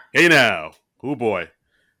out there. Hey now. Oh boy.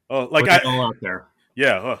 Oh, like putting it all out there.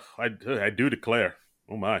 Yeah, I do declare.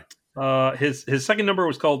 Oh my. His second number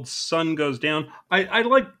was called "Sun Goes Down." I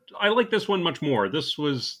like this one much more. This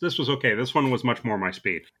was okay. This one was much more my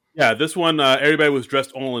speed. Yeah, this one everybody was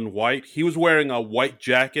dressed all in white. He was wearing a white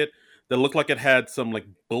jacket that looked like it had some like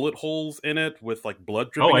bullet holes in it with like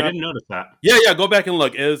blood dripping. Oh, I didn't notice that. Yeah, go back and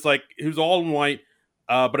look. It was like he was all in white,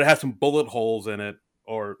 but it had some bullet holes in it,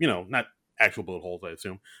 or not actual bullet holes, I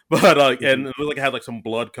assume, but and it looked like it had like some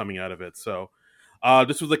blood coming out of it. So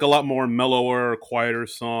this was like a lot more mellower, quieter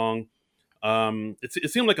song.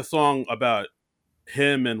 It seemed like a song about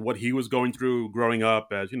him and what he was going through growing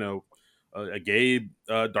up as a gay,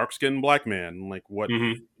 dark-skinned black man, like what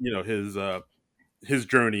his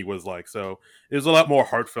journey was like. So it was a lot more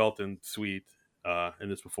heartfelt and sweet in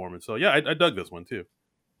this performance. So yeah, I dug this one too.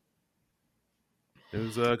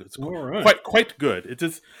 It was quite good. It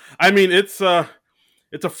just, I mean, it's a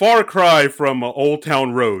far cry from Old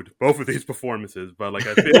Town Road, both of these performances. But like,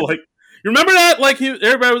 I feel like you remember that, like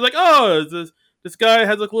everybody was like, oh, this guy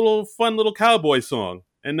has like a fun little cowboy song,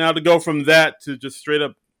 and now to go from that to just straight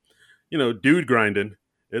up, dude grinding,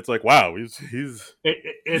 it's like, wow, he's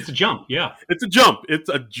it's a jump, yeah, it's a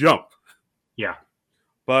jump, yeah.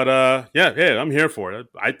 But yeah, I'm here for it.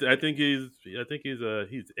 I think he's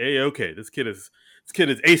A-okay. This kid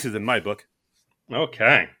is aces in my book.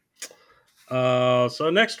 Okay. So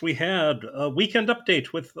next we had a weekend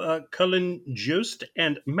update with Colin Jost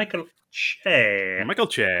and Michael Che. Michael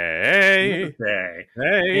Che. Hey.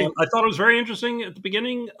 And I thought it was very interesting at the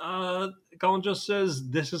beginning. Colin Jost says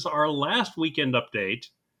this is our last weekend update.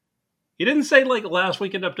 He didn't say like last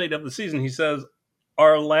weekend update of the season. He says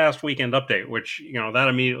our last weekend update, which that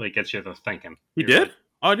immediately gets you to thinking. He did? Like,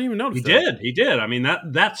 oh, I didn't even notice. He did. I mean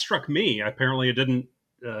that struck me. Apparently, it didn't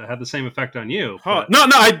have the same effect on you. Huh. No.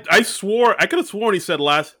 I swore I could have sworn he said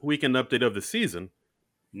last weekend update of the season.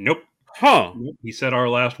 Nope. Huh. Nope. He said our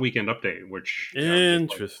last weekend update, which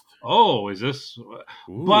interesting. Like, oh, is this?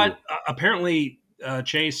 Ooh. But apparently,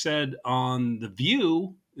 Che said on The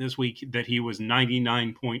View this week that he was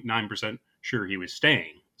 99.9% sure he was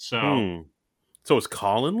staying. So. So is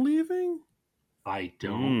Colin leaving? I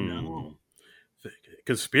don't know.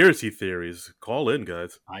 Conspiracy theories. Call in,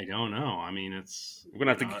 guys. I don't know. I mean, we're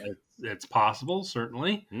gonna have to. It's possible,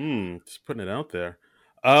 certainly. Just putting it out there.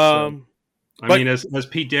 I mean, as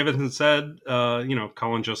Pete Davidson said,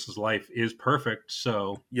 Colin Just's life is perfect.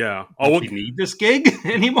 So yeah, we need this gig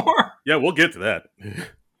anymore. Yeah, we'll get to that.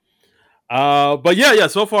 But yeah.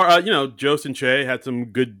 So far, Jost and Che had some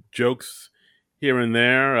good jokes here and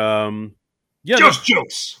there. Just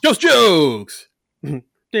jokes.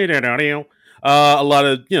 A lot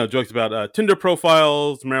of jokes about Tinder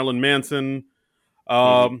profiles, Marilyn Manson,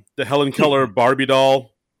 the Helen Keller Barbie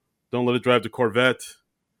doll. Don't let it drive the Corvette.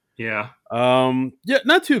 Yeah.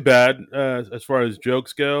 Not too bad as far as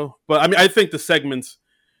jokes go. But I mean, I think the segments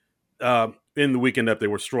in the weekend update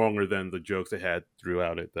were stronger than the jokes they had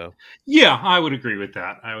throughout it, though. Yeah, I would agree with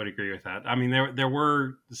that. I mean, there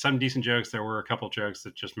were some decent jokes. There were a couple jokes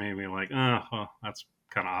that just made me like, that's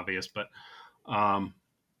kind of obvious. But,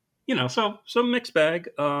 so mixed bag.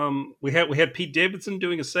 We had Pete Davidson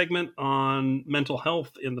doing a segment on mental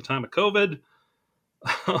health in the time of COVID.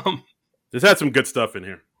 There's had some good stuff in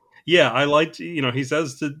here. Yeah, I liked, he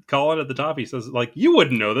says to Colin at the top, he says, like, you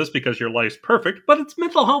wouldn't know this because your life's perfect, but it's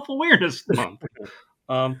Mental Health Awareness Month.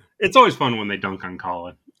 It's always fun when they dunk on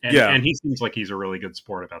Colin. And he seems like he's a really good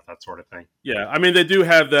sport about that sort of thing. Yeah, I mean, they do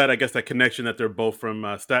have that, I guess, that connection that they're both from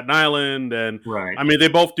Staten Island. And, right. I mean, they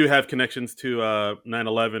both do have connections to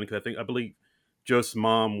 9/11, because I believe Jost's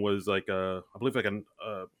mom was like a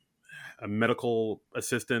medical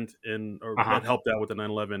assistant that helped out with the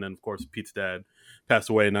 9/11, and of course Pete's dad passed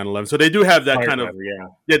away in 9/11. So they do have that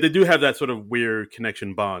they do have that sort of weird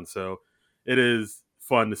connection bond. So it is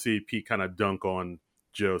fun to see Pete kind of dunk on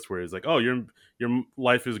Jost, where he's like, "Oh, your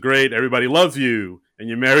life is great, everybody loves you, and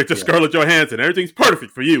you're married to Scarlett Johansson. Everything's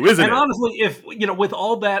perfect for you, isn't it?" And honestly, if with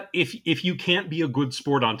all that, if you can't be a good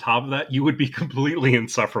sport on top of that, you would be completely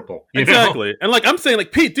insufferable. Exactly. And like I'm saying,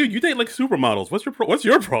 like, Pete, dude, you date like supermodels. What's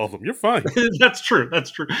your problem? You're fine. That's true.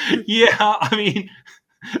 Yeah, I mean,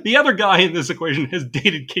 the other guy in this equation has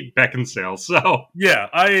dated Kate Beckinsale, so yeah,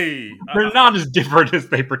 they're not as different as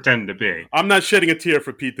they pretend to be. I'm not shedding a tear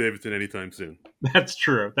for Pete Davidson anytime soon. That's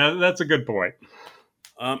true. That's a good point.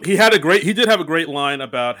 He did have a great line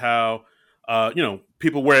about how,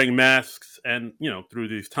 people wearing masks and, through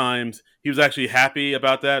these times, he was actually happy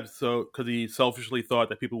about that. So, because he selfishly thought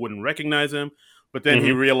that people wouldn't recognize him, but then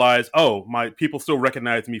he realized, oh, my people still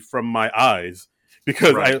recognize me from my eyes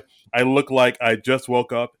because I look like I just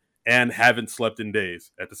woke up and haven't slept in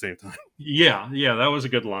days at the same time. Yeah, that was a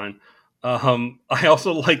good line. I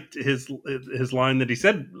also liked his line that he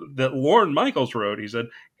said that Lorne Michaels wrote. He said,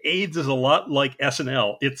 "AIDS is a lot like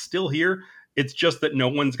SNL. It's still here. It's just that no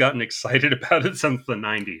one's gotten excited about it since the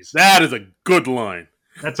 90s." That is a good line.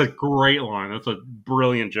 That's a great line. That's a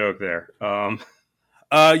brilliant joke there.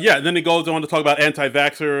 Then he goes on to talk about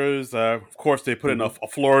anti-vaxxers. Of course, they put in a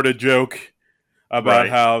Florida joke about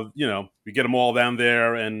how, we get them all down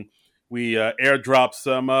there and we airdrop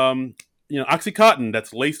some, Oxycontin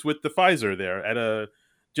that's laced with the Pfizer there at a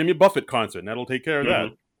Jimmy Buffett concert, and that'll take care of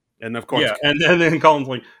that. And of course, and then Colin's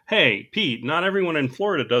like, "Hey, Pete, not everyone in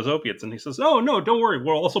Florida does opiates," and he says, "Oh no, don't worry,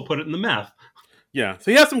 we'll also put it in the meth." Yeah,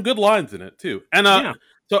 so he has some good lines in it too. And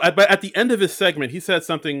but at the end of his segment, he said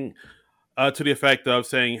something to the effect of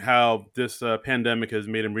saying how this pandemic has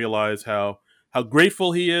made him realize how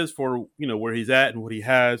grateful he is for where he's at and what he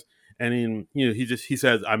has. And he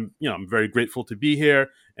says, I'm very grateful to be here,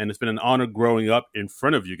 and it's been an honor growing up in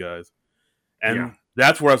front of you guys. And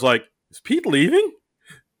that's where I was like, is Pete leaving?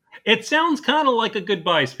 It sounds kind of like a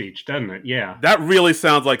goodbye speech, doesn't it? Yeah. That really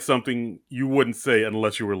sounds like something you wouldn't say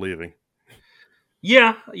unless you were leaving.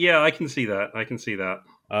 Yeah, I can see that.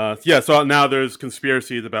 So now there's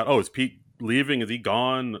conspiracies about, is Pete leaving? Is he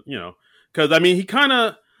gone? Because I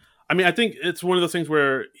think it's one of those things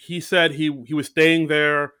where he said he was staying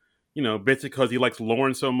there, basically because he likes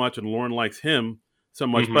Lorne so much and Lorne likes him so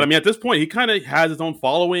much. Mm-hmm. But at this point, he kind of has his own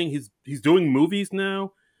following. He's doing movies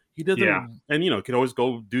now. He doesn't, and could always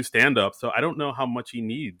go do stand up. So I don't know how much he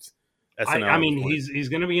needs SNL. He's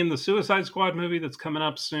going to be in the Suicide Squad movie that's coming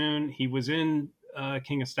up soon. He was in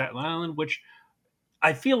King of Staten Island, which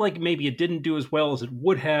I feel like maybe it didn't do as well as it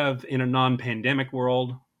would have in a non-pandemic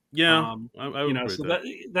world. Yeah, I would agree so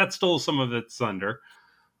with that stole some of its thunder,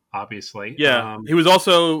 obviously. Yeah, he was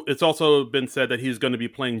also. It's also been said that he's going to be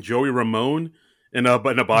playing Joey Ramone in a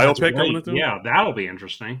biopic coming into. Yeah, that'll be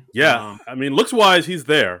interesting. Yeah, looks wise, he's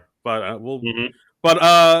there, but we'll. Mm-hmm.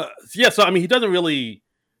 But so he doesn't really.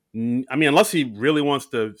 Unless he really wants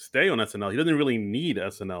to stay on SNL, he doesn't really need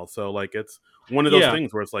SNL. So it's one of those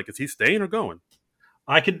things where it's like, is he staying or going?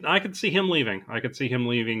 I could see him leaving. I could see him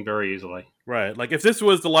leaving very easily. Right. Like if this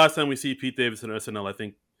was the last time we see Pete Davidson on SNL, I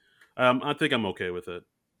think I'm okay with it.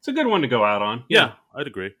 It's a good one to go out on. Yeah, I'd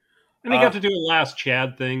agree. And he got to do a last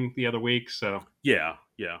Chad thing the other week, so yeah.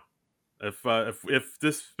 If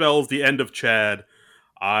this spells the end of Chad,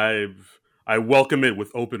 I welcome it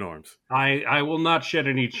with open arms. I will not shed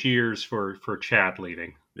any tears for Chad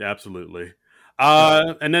leaving. Yeah, absolutely.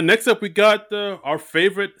 And then next up, we got our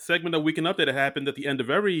favorite segment of Weekend Update that happened at the end of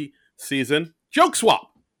every season, Joke Swap.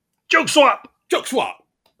 Joke Swap.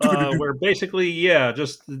 Where basically,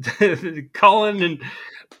 just Colin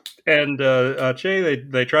and Che,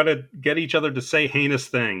 they try to get each other to say heinous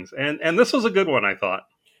things, and this was a good one, I thought.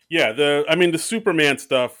 Yeah, the Superman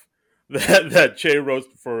stuff that Che wrote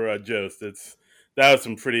for Jost, that was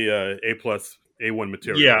some pretty A+, A1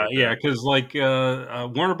 material. Yeah, because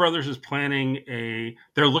Warner Brothers is planning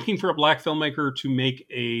they're looking for a black filmmaker to make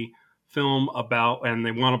a film about, and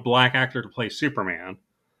they want a black actor to play Superman.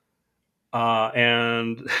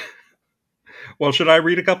 And well, should I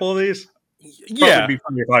read a couple of these? Yeah, it'd be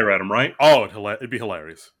funny if I read them, right? Oh, it'd be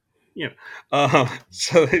hilarious. Yeah.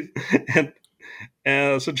 So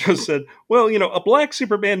Joe said, "Well, a black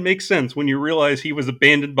Superman makes sense when you realize he was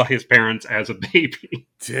abandoned by his parents as a baby."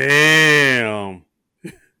 Damn.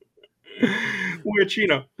 Which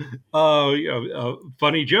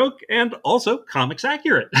funny joke and also comics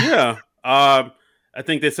accurate. Yeah. I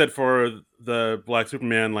think they said for the Black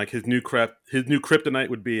Superman, his new kryptonite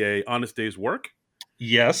would be a honest day's work.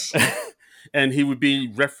 Yes. And he would be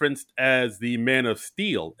referenced as the Man of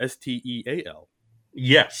Steel, Steal.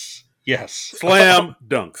 Yes. Slam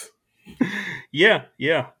dunks. Yeah.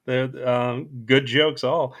 The good jokes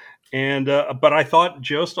all. And but I thought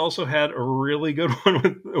Jost also had a really good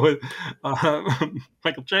one with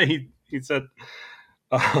Michael Che. He said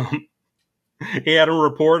he had a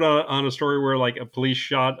report on a story where a police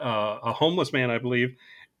shot a homeless man, I believe,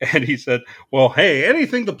 and he said, "Well, hey,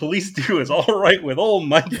 anything the police do is all right with old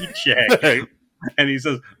Mikey Che." And he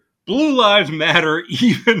says, "Blue lives matter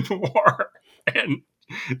even more." And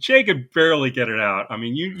Che could barely get it out. I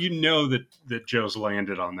mean, you know that Joe's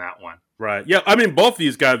landed on that one. Right. Yeah. I mean, both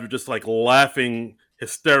these guys were just laughing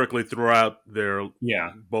hysterically throughout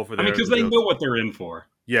both of their. Because they know what they're in for.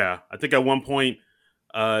 Yeah, I think at one point,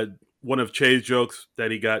 uh, one of Che's jokes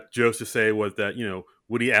that he got jokes to say was that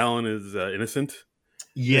Woody Allen is innocent.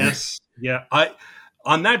 Yes. Yeah. I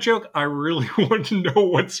On that joke, I really want to know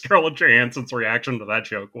what Scarlett Johansson's reaction to that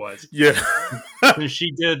joke was. Yeah.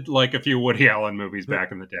 She did like a few Woody Allen movies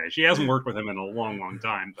back in the day. She hasn't worked with him in a long, long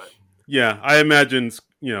time, but Yeah, I imagine,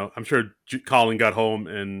 I'm sure Colin got home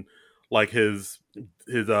and like his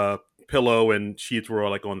pillow and sheets were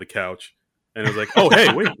all like on the couch, and it was like, oh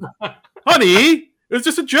hey, wait, honey, it was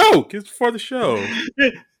just a joke. It's for the show.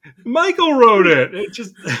 Michael wrote it. It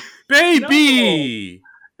just baby.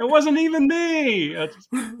 No, it wasn't even me.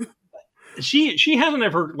 She hasn't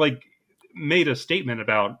ever like made a statement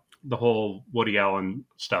about the whole Woody Allen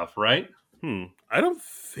stuff, right? I don't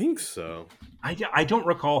think so. I don't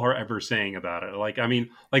recall her ever saying about it. Like, I mean,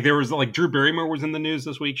 like there was like Drew Barrymore was in the news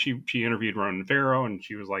this week. She interviewed Ronan Farrow, and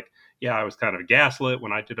she was like, "Yeah, I was kind of gaslit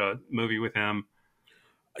when I did a movie with him."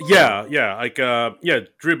 Yeah, like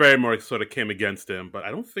Drew Barrymore sort of came against him, but I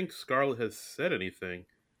don't think Scarlett has said anything.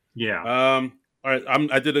 Yeah. All right. I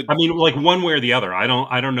mean, like one way or the other. I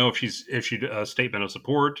don't know if she's issued a statement of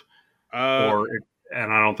support,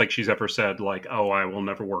 and I don't think she's ever said like, "Oh, I will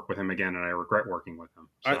never work with him again, and I regret working with him."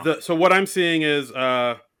 So, so what I'm seeing is,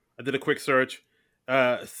 I did a quick search.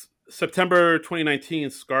 September 2019,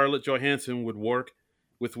 Scarlett Johansson would work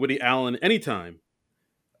with Woody Allen anytime.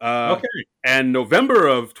 Okay. And November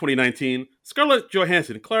of 2019, Scarlett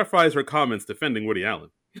Johansson clarifies her comments defending Woody Allen.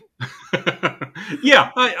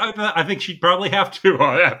 Yeah, I think she'd probably have to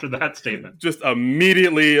after that statement. Just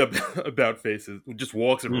immediately about faces, just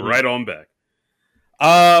walks it right on back.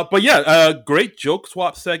 But yeah, great joke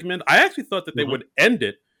swap segment. I actually thought that they would end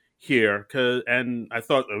it here, and I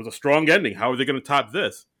thought it was a strong ending. How are they going to top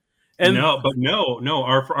this? And no.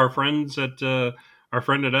 Our friends at our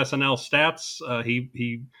friend at SNL Stats,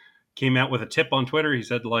 he came out with a tip on Twitter. He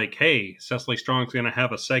said like, "Hey, Cecily Strong's going to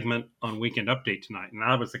have a segment on Weekend Update tonight," and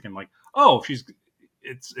I was thinking like, "Oh,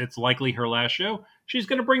 it's likely her last show. She's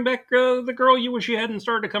going to bring back the girl you wish you hadn't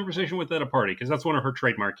started a conversation with at a party, because that's one of her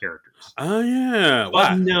trademark characters." Oh yeah,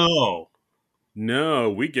 but wow. No,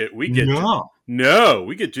 we get we get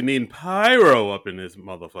Janine Pyro up in this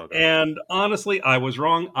motherfucker. And honestly, I was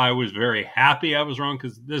wrong. I was very happy I was wrong,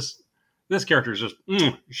 because this character is just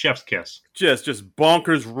chef's kiss. Just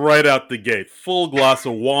bonkers right out the gate. Full glass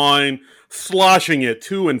of wine, sloshing it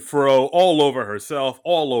to and fro, all over herself,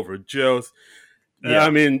 all over Joe's. Yeah.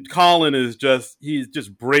 I mean, Colin is he's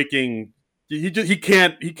just breaking. He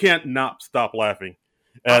can't not stop laughing.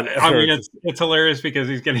 I mean, it's hilarious because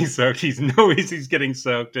he's getting soaked. He's getting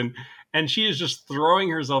soaked, and she is just throwing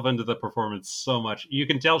herself into the performance so much. You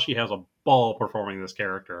can tell she has a ball performing this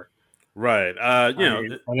character. Right.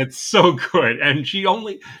 And it's so good. And she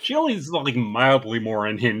only is like mildly more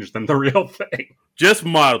unhinged than the real thing. Just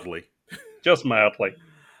mildly. Just mildly.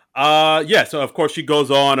 Yeah. So of course she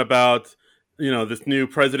goes on about this new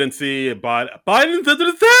presidency. Biden's a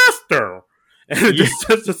disaster, and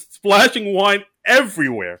just splashing wine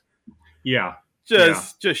everywhere. Yeah.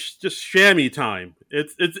 Just shammy time.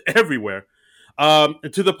 It's everywhere. To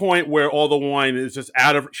the point where all the wine is just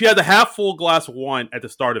out of. She had a half full glass of wine at the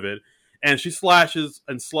start of it, and she slashes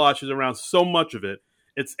and sloshes around so much of it,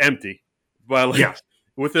 it's empty. But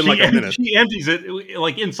within like a minute, she empties it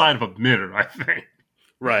like inside of a minute, I think.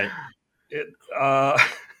 Right.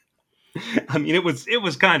 I mean, it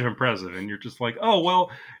was kind of impressive, and you're just like, oh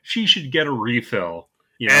well, she should get a refill,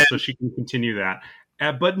 so she can continue that.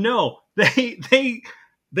 But no, they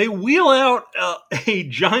wheel out a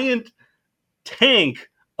giant tank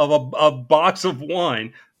of a box of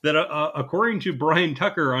wine that, according to Brian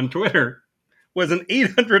Tucker on Twitter, was an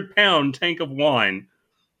 800-pound tank of wine.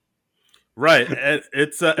 Right,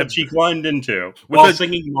 it's that she climbed into while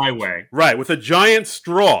singing "My Way." Right, with a giant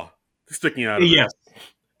straw sticking out of it. Yes.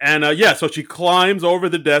 And so she climbs over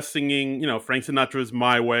the desk singing, Frank Sinatra's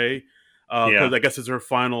 "My Way," because I guess it's her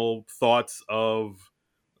final thoughts of.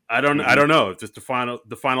 I don't know. Is this the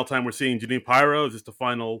final time we're seeing Janine Pyro? Is this the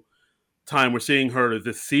final time we're seeing her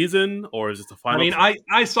this season, or is this the final? I mean,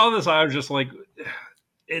 I saw this. I was just like,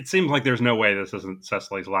 it seems like there's no way this isn't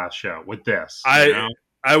Cecily's last show with this. I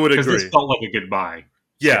would agree. This felt like a goodbye.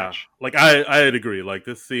 Yeah, sketch. Like I'd agree. Like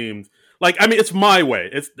this seems. Like, I mean, it's "My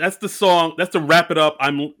Way." That's the song. That's the wrap it up.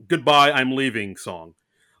 Goodbye. I'm leaving song.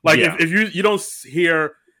 Like if you don't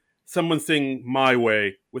hear someone sing "My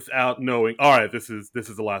Way" without knowing, all right, this is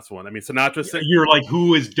the last one. I mean, Sinatra. You're like,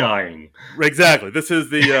 who is dying? Exactly. This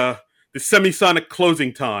is the semisonic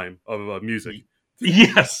closing time of music.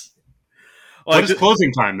 Yes. What is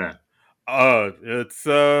closing time then? It's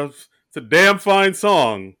a damn fine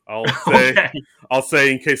song. I'll say. Okay. I'll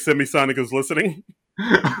say in case Semisonic is listening.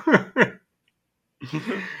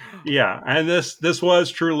 Yeah, and this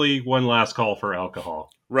was truly one last call for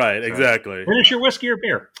alcohol. Right, So, exactly. finish your whiskey or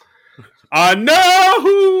beer. I know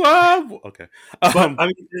who I... Okay. But I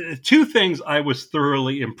mean, two things I was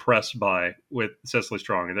thoroughly impressed by with Cecily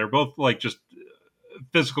Strong, and they're both like just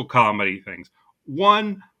physical comedy things.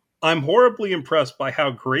 One, I'm horribly impressed by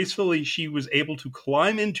how gracefully she was able to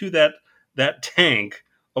climb into that tank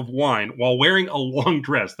of wine while wearing a long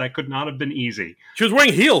dress. That could not have been easy. She was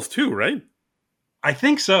wearing heels too, right? I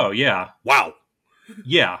think so. Yeah. Wow.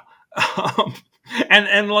 Yeah. Um,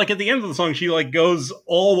 and like at the end of the song, she like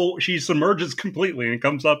she submerges completely and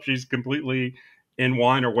comes up. She's completely in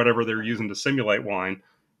wine or whatever they're using to simulate wine.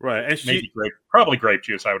 Right, and Maybe probably grape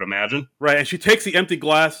juice, I would imagine. Right, and she takes the empty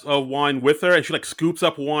glass of wine with her, and she like scoops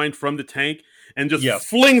up wine from the tank and just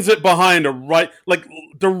flings it behind her, right, like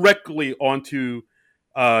directly onto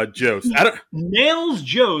Jost. Nails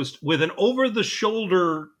Jost with an over the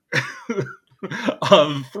shoulder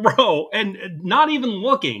throw and not even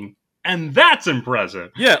looking. And that's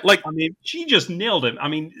impressive. Yeah, like I mean, she just nailed him. I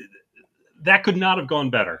mean, that could not have gone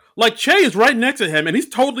better. Like Che is right next to him, and he's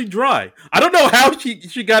totally dry. I don't know how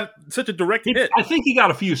she got such a direct hit. I think he got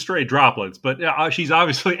a few stray droplets, but she's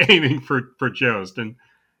obviously aiming for Jost, and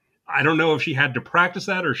I don't know if she had to practice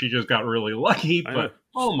that or she just got really lucky. But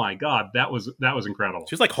oh my god, that was incredible.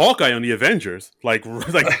 She's like Hawkeye on the Avengers, like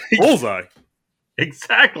bullseye.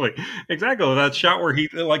 Exactly. That shot where he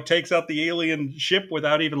like takes out the alien ship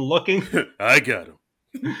without even looking. I got him.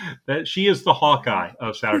 That she is the Hawkeye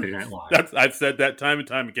of Saturday Night Live. I've said that time and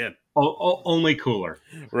time again. Only cooler.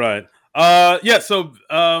 Right. So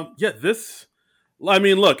this. I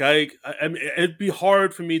mean, look. I mean, it'd be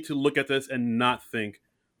hard for me to look at this and not think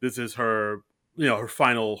this is her, her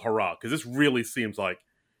final hurrah, because this really seems like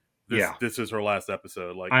this is her last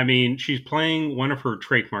episode. Like, I mean, she's playing one of her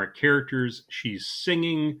trademark characters. She's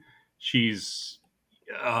singing. She's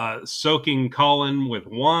soaking Colin with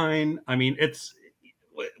wine. I mean,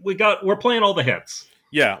 we're playing all the hits.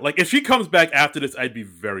 Yeah, like if she comes back after this, I'd be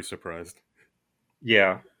very surprised.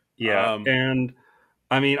 Yeah. And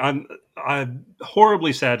I mean, I'm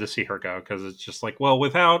horribly sad to see her go, because it's just like, well,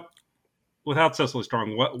 without Cecily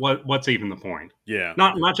Strong, what's even the point? Yeah,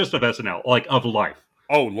 not just of SNL, like of life.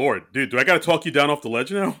 Oh Lord, dude, do I got to talk you down off the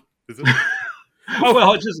ledge now? Is it?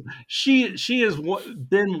 Well, it's just she has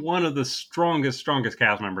been one of the strongest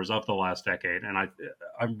cast members of the last decade, and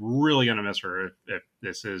I'm really gonna miss her if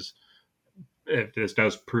this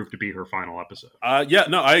does prove to be her final episode. Yeah,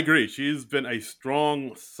 no, I agree. She's been a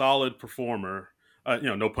strong, solid performer.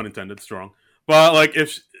 No pun intended, strong. But like,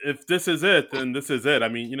 if this is it, then this is it. I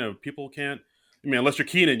mean, people can't. I mean, unless you're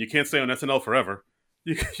Keenan, you can't stay on SNL forever.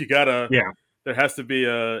 You gotta. Yeah. There has to be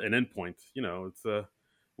an end point. It's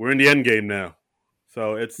we're in the end game now.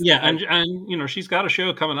 So it's and she's got a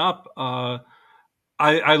show coming up.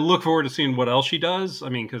 I look forward to seeing what else she does. I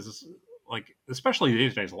mean, because like especially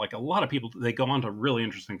these days, like a lot of people, they go on to really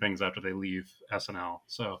interesting things after they leave SNL.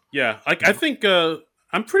 So yeah, I think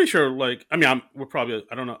I'm pretty sure. Like, I mean, we're probably,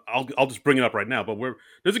 I don't know. I'll just bring it up right now. But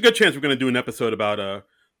there's a good chance we're going to do an episode about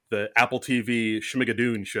the Apple TV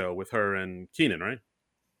Schmigadoon show with her and Keenan, right?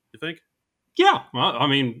 You think? Yeah. Well, I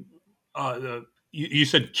mean, you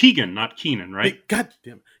said Keegan, not Keenan, right? Hey, God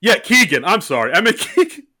damn it. Yeah, Keegan. I'm sorry. I mean,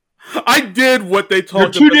 Keegan. I did what they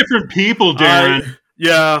told. They're two different people, Darren.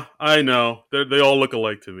 Yeah, I know. They all look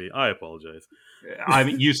alike to me. I apologize. I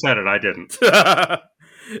mean, you said it. I didn't.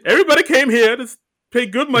 Everybody came here to pay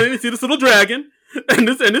good money to see this little dragon and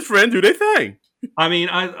his friend do their thing. I mean,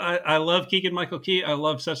 I love Keegan-Michael Key. I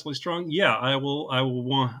love Cecily Strong. Yeah, I will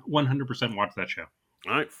 100% watch that show.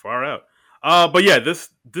 All right, far out. But yeah, this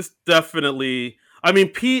definitely. I mean,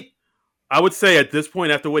 Pete. I would say at this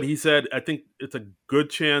point, after what he said, I think it's a good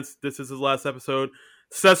chance this is his last episode.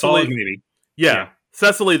 Cecily, maybe. Yeah,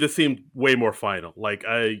 Cecily. This seemed way more final. Like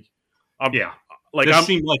this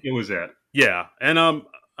seemed like it was it. Yeah, and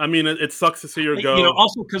I mean, it sucks to see her go.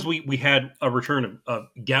 Also because we had a return of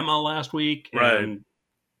Gemma last week, right?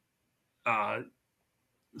 And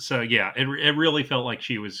so yeah, it really felt like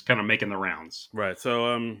she was kind of making the rounds, right?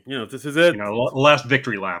 So this is it. Last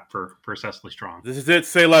victory lap for Cecily Strong. This is it.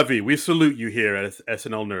 C'est la vie. We salute you here at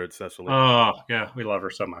SNL Nerds, Cecily. Oh yeah, we love her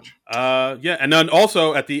so much. Yeah, and then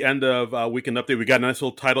also at the end of Weekend Update, we got a nice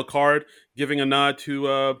little title card giving a nod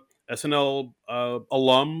to SNL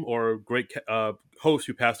alum or great host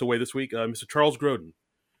who passed away this week, Mr. Charles Grodin.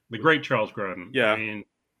 The great Charles Grodin. Yeah, I mean,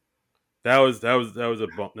 that was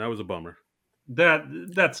a bummer.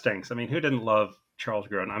 That stinks. I mean, who didn't love Charles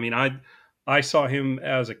Grodin? I mean, I saw him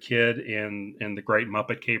as a kid in The Great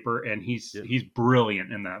Muppet Caper, and he's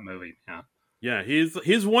brilliant in that movie. Yeah, yeah,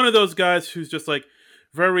 he's one of those guys who's just like,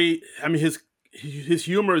 very. I mean, his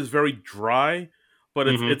humor is very dry, but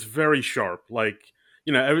it's very sharp. Like,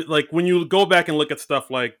 like when you go back and look at stuff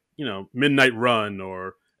like Midnight Run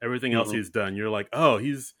or everything else he's done, you're like, oh,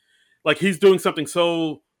 he's doing something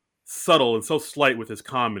so subtle and so slight with his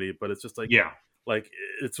comedy, but it's just like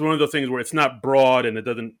it's one of those things where it's not broad and it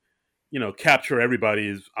doesn't capture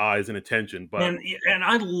everybody's eyes and attention. But and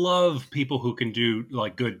I love people who can do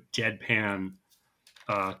like good deadpan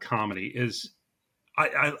comedy.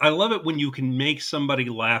 I love it when you can make somebody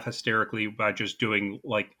laugh hysterically by just doing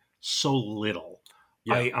like so little.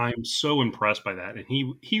 Yeah. I'm so impressed by that, and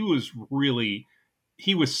he was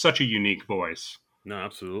such a unique voice. No,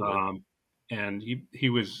 absolutely. And he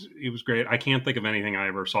was great. I can't think of anything I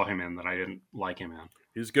ever saw him in that I didn't like him in.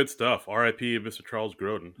 He's good stuff. R.I.P. Mr. Charles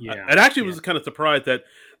Grodin. Yeah, I actually was kind of surprised that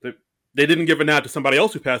they didn't give a nod to somebody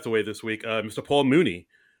else who passed away this week, Mr. Paul Mooney,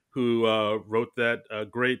 who wrote that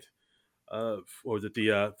great. What was it?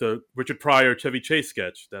 The Richard Pryor Chevy Chase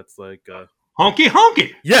sketch. That's like honky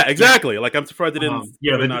honky. Yeah, exactly. Like I'm surprised they didn't.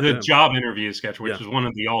 The job interview sketch, which is one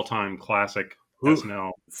of the all-time classic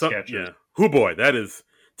SNL sketches. Yeah, who boy, that is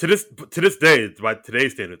to this day by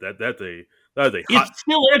today's standard. That is a hot. It's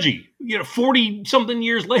still edgy. 40 something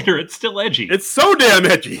years later, it's still edgy. It's so damn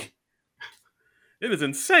edgy. It is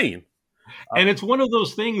insane, and it's one of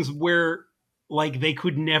those things where like they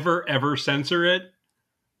could never ever censor it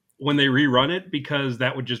when they rerun it, because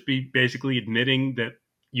that would just be basically admitting that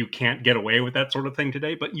you can't get away with that sort of thing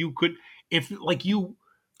today. But you could, if like you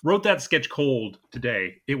wrote that sketch cold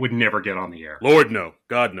today, it would never get on the air. Lord, no.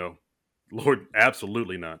 God, no. Lord,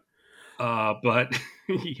 absolutely not. But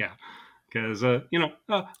yeah, because,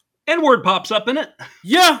 N-word pops up in it.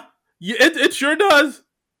 Yeah, it sure does.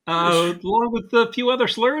 Along with a few other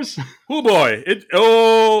slurs. Oh boy.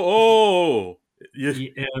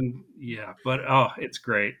 But it's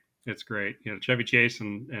great. It's great. Chevy Chase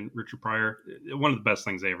and Richard Pryor, one of the best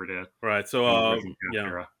things they ever did. Right. So,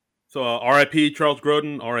 So, R.I.P. Charles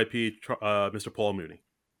Grodin, R.I.P. Mr. Paul Mooney.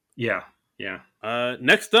 Yeah.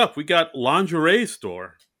 Next up, we got Lingerie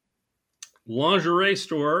Store.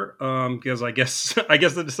 Because I guess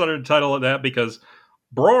they decided to title it that because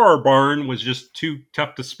Brar Barn was just too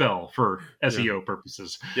tough to spell for SEO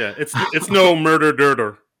purposes. Yeah, it's no murder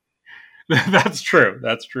dirter. That's true.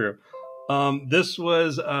 This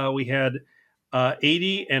was we had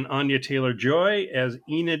Aidy and Anya Taylor-Joy as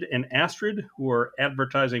Enid and Astrid, who are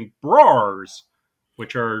advertising bras,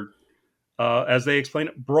 which are, as they explain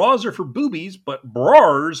it, bras are for boobies, but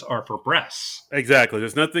bras are for breasts. Exactly.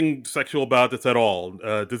 There's nothing sexual about this at all.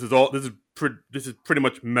 This is pretty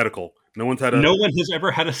much medical. No one has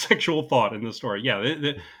ever had a sexual thought in this story.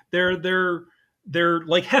 Yeah, they're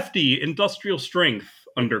like hefty industrial strength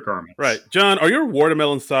undergarments. Right. John, are your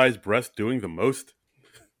watermelon-sized breasts doing the most?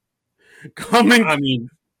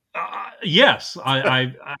 Yes.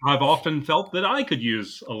 I've often felt that I could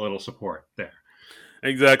use a little support there.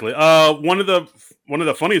 Exactly. One of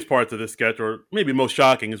the funniest parts of this sketch, or maybe most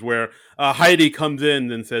shocking, is where Heidi comes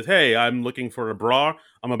in and says, "Hey, I'm looking for a bra.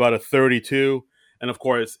 I'm about a 32." And of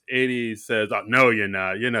course, Aidy says, "Oh, no, you're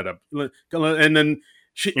not. You're not a." And then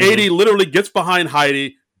Aidy literally gets behind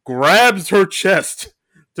Heidi, grabs her chest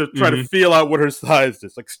to try to feel out what her size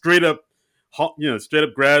is, like straight up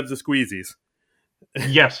grabs the squeezies.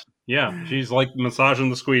 Yes, yeah, she's like massaging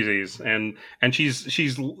the squeezies, and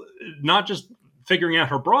she's not just figuring out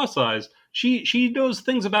her bra size. She knows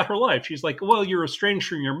things about her life. She's like, well, you're estranged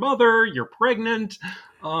from your mother, you're pregnant.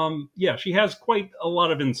 She has quite a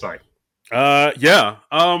lot of insight. I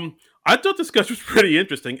thought the sketch was pretty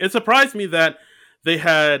interesting. It surprised me that they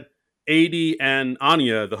had Aidy and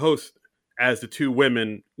Anya, the host, as the two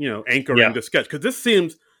women, anchoring the sketch, because this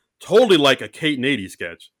seems totally like a Kate and Aidy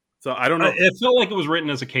sketch. So I don't know. It felt like it was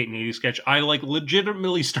written as a Kate and Aidy sketch. I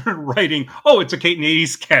legitimately started writing, "Oh, it's a Kate and Aidy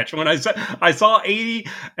sketch." When I saw Aidy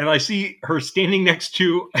and I see her standing next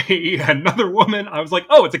to another woman, I was like,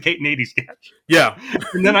 "Oh, it's a Kate and Aidy sketch." Yeah.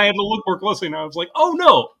 And then I had to look more closely, and I was like, "Oh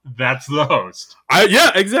no, that's the host."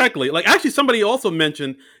 Yeah, exactly. Like actually, somebody also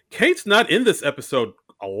mentioned Kate's not in this episode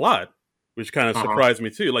a lot, which kind of surprised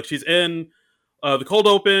me too. Like she's in the cold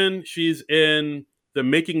open, she's in the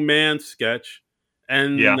Making Man sketch.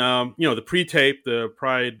 And, the pre-tape, the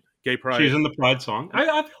gay pride. She's in the pride song.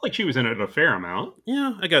 I feel like she was in it a fair amount.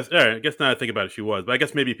 Yeah, I guess. All right, I guess now I think about it, she was. But I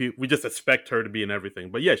guess maybe we just expect her to be in everything.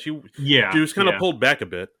 But yeah, she was kind of pulled back a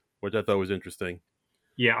bit, which I thought was interesting.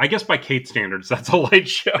 Yeah, I guess by Kate standards, that's a light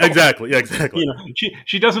show. Exactly, yeah, exactly.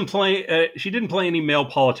 She doesn't play. She didn't play any male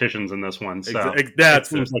politicians in this one, so that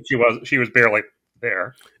seems like she was barely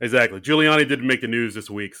there. Exactly. Giuliani didn't make the news this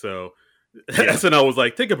week, so SNL was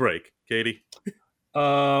like, "Take a break, Katie."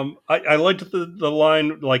 I liked the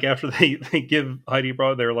line like after they give Heidi a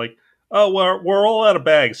bra, they're like, "Oh, we're all out of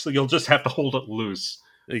bags, so you'll just have to hold it loose."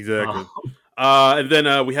 Uh, Exactly. And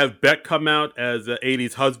then we have Beck come out as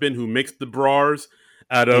 80's husband who makes the bras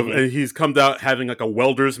out of, mhm, and he's comes out having like a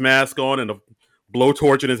welder's mask on and a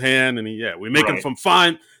blowtorch in his hand, and we make him right, from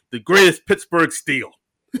fine, the greatest Pittsburgh steel.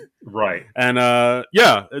 right. And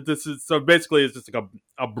this is so basically it's just like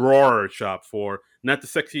a bra shop for not the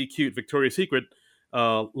sexy, cute Victoria's Secret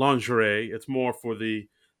lingerie. It's more for the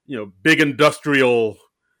big industrial,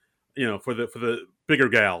 for the bigger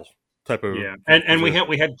gal type of Yeah, and we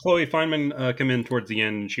position. had Chloe Feynman come in towards the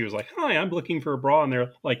end, and she was like, "Hi, I'm looking for a bra," and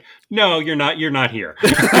they're like, "No, you're not. You're not here."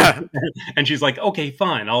 And she's like, "Okay,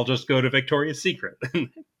 fine. I'll just go to Victoria's Secret."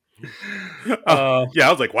 uh, Yeah,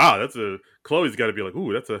 I was like, wow, that's a Chloe's got to be like,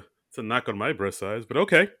 ooh, that's a knock on my breast size, but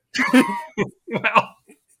okay. well,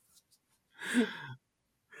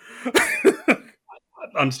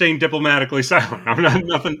 I'm staying diplomatically silent. I'm not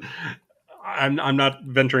nothing. I'm not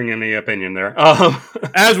venturing any opinion there.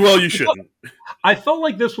 As well, you shouldn't. I felt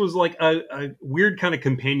like this was like a weird kind of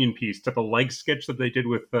companion piece to the like sketch that they did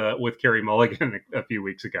with Carrie Mulligan a few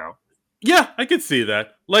weeks ago. Yeah, I could see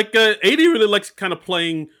that. Like, 80 really likes kind of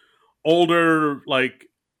playing older, like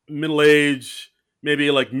middle age,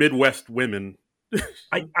 maybe like Midwest women.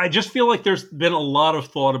 I just feel like there's been a lot of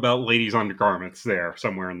thought about ladies' undergarments there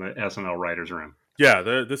somewhere in the SNL writers' room. Yeah,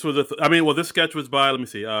 this was I mean, well, this sketch was by, let me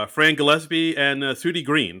see, Fran Gillespie and Sudie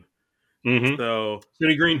Green. Mm-hmm. So,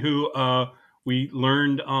 City Green, who we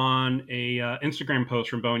learned on a Instagram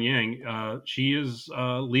post from Bowen Yang, she is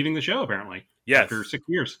leaving the show apparently after yes. 6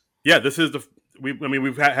 years. Yeah, this is I mean,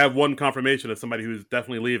 we've have one confirmation of somebody who's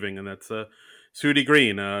definitely leaving, and that's Sudie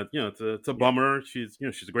Green. It's a Yeah. bummer. She's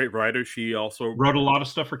a great writer. She also Wrote a lot of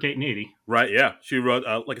stuff for Kate and Edie. right, yeah, she wrote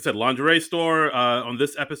like I said, Lingerie Store. On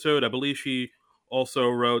this episode, I believe she also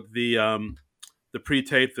wrote the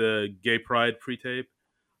pre-tape, the Gay Pride pre-tape,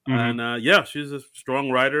 Mm-hmm. and yeah, she's a strong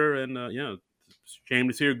writer, and shame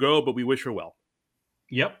to see her go, but we wish her well.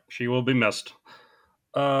 Yep, she will be missed.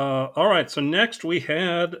 All right, so next we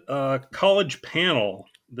had College Panel.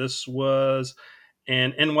 This was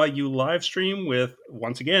an NYU live stream with,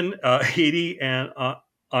 once again, Edie and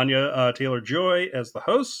Anya Taylor Joy as the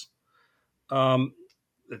hosts.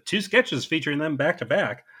 Two sketches featuring them back to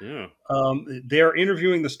back. Yeah. They are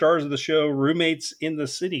interviewing the stars of the show, roommates in the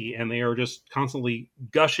city, and they are just constantly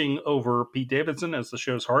gushing over Pete Davidson as the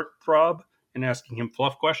show's heartthrob and asking him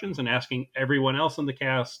fluff questions and asking everyone else in the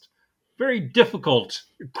cast very difficult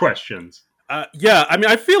questions. Yeah, I mean,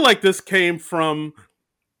 I feel like this came from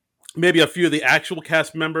maybe a few of the actual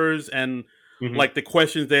cast members and Mm-hmm. like the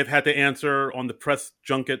questions they've had to answer on the press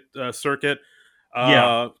junket circuit.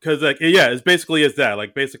 Yeah. Because it's basically is that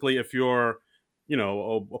like basically if you're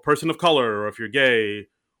a person of color or if you're gay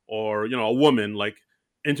or a woman, like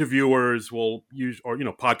interviewers will use or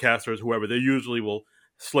podcasters whoever they usually will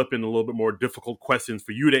slip in a little bit more difficult questions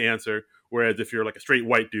for you to answer. Whereas if you're like a straight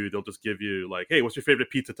white dude, they'll just give you like, hey, what's your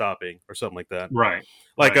favorite pizza topping or something like that. Right.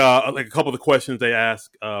 Like Right. like a couple of the questions they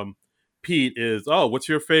ask Pete is, oh, what's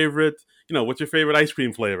your favorite ice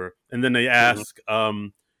cream flavor? And then they Mhm. ask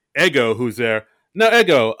Ego, who's there. Now,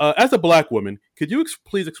 Ego, as a black woman, could you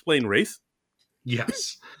please explain race?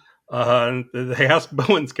 Yes. They ask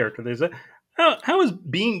Bowen's character, they say, how has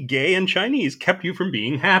being gay and Chinese kept you from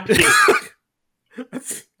being happy?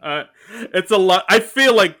 It's a lot. I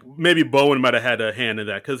feel like maybe Bowen might have had a hand in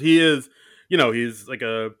that because he is, he's like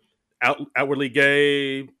a outwardly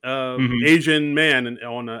gay Mhm. Asian man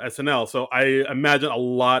on SNL. So I imagine a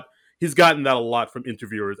lot. He's gotten that a lot from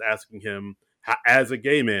interviewers asking him, as a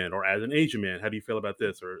gay man or as an Asian man, how do you feel about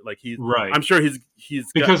this? Or like Right. I'm sure he's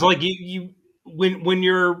got Because like you when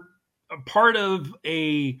you're a part of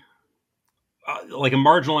a like a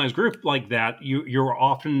marginalized group like that, you're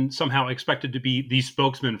often somehow expected to be the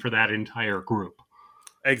spokesman for that entire group.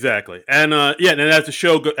 exactly, and and as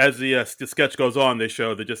the as the sketch goes on, they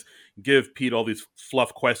just give Pete all these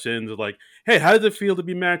fluff questions of like, hey, how does it feel to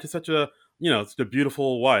be married to such a such a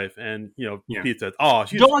beautiful wife? And Yeah. Pete says, oh,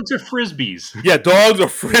 she's Dogs are frisbees. yeah, dogs or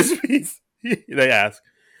frisbees. They ask,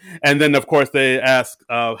 and then of course they ask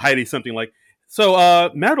Heidi something like,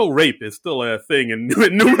 so marital rape is still a thing in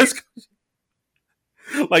numerous.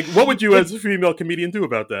 Like, what would you as a female comedian do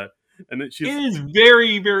about that? And then It she's is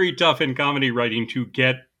very, very tough in comedy writing to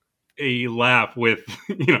get a laugh with,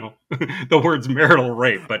 the words marital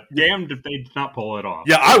rape, but damned if they did not pull it off.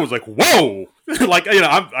 yeah, I was like, whoa, like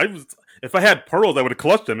I was if I had pearls, I would have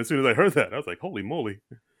clutched them as soon as I heard that. I was like, holy moly.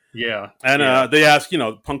 Yeah. And Yeah. they ask,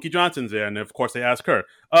 Punky Johnson's there, and of course they ask her,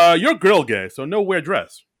 you're girl gay, so no wear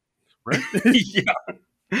dress, right? Yeah.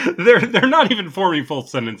 they're not even forming full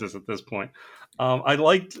sentences at this point. I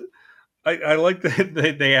liked I like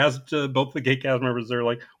that they asked both the gay cast members. They're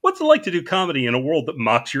like, "What's it like to do comedy in a world that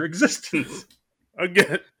mocks your existence?"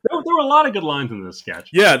 Again, there were a lot of good lines in this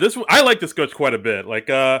sketch. yeah, I like this sketch quite a bit. Like,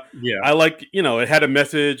 Yeah, I like, it had a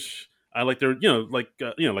message. I like their,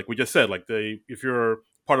 like we just said, like if you're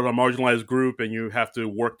part of a marginalized group and you have to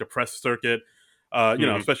work the press circuit,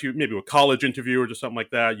 especially maybe with college interviewers or something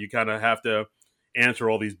like that, you kind of have to answer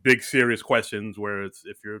all these big serious questions. Where it's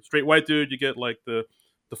if you're a straight white dude, you get like the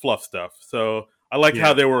fluff stuff. So I liked how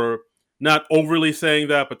yeah, they were not overly saying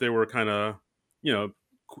that, but they were kind of, you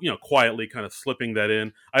know, quietly kind of slipping that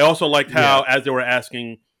in. I also liked how, yeah. as they were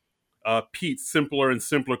asking Pete simpler and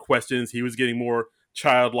simpler questions, he was getting more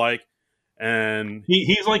childlike. And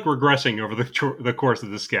He's like regressing over the course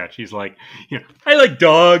of the sketch. He's like, I like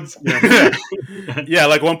dogs. yeah,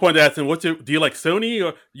 like one point they asked him, do you like Sony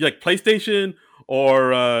or do you like PlayStation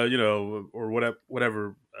or or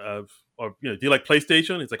whatever or do you like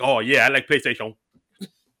PlayStation? He's like, oh yeah, I like PlayStation.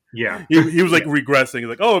 Yeah, he was like regressing. He's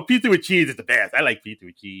like, oh, pizza with cheese is the best. I like pizza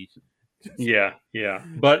with cheese. yeah.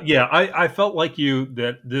 But yeah, I felt like you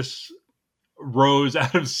that this rose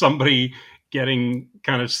out of somebody getting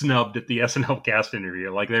kind of snubbed at the SNL cast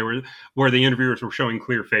interview, like they were where the interviewers were showing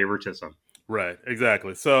clear favoritism. Right,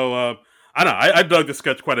 exactly. So I don't know. I dug the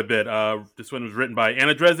sketch quite a bit. This one was written by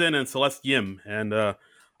Anna Dresden and Celeste Yim, and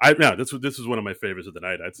this is one of my favorites of the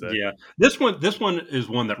night. I'd say. Yeah, this one is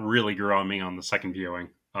one that really grew on me on the second viewing.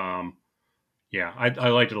 Yeah, I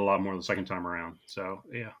liked it a lot more the second time around. So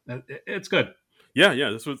yeah, it's good. Yeah.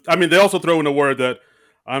 This was. I mean, they also throw in a word that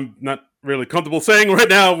I'm not really comfortable saying right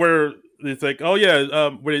now, where it's like, oh yeah,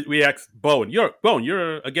 we asked Bowen,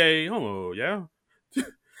 you're a gay homo, yeah.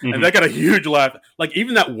 And that got a huge laugh. Like,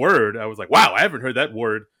 even that word, I was like, wow, I haven't heard that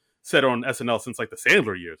word said on SNL since like the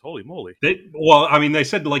Sandler years. Holy moly. They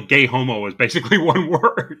said like gay homo was basically one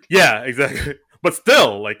word. Yeah, exactly. But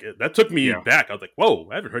still, like, that took me back. I was like, whoa,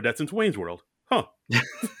 I haven't heard that since Wayne's World. Huh.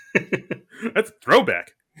 That's a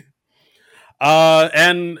throwback.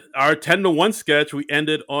 And our 10-1 sketch, we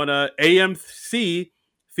ended on a AMC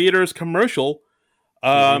Theaters commercial.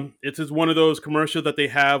 It's just one of those commercials that they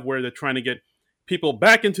have where they're trying to get people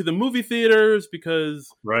back into the movie theaters because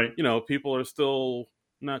right, people are still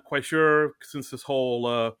not quite sure since this whole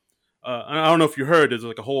I don't know if you heard, there's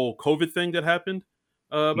like a whole COVID thing that happened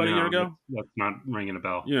about a year ago. That's not ringing a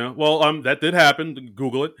bell. That did happen.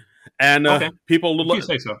 Google it. And people if you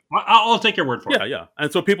say so. I'll take your word for it. Yeah.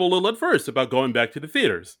 And so people a little adverse about going back to the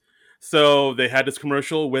theaters. So they had this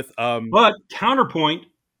commercial with but counterpoint,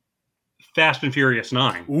 Fast and Furious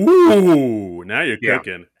 9. Ooh, now you're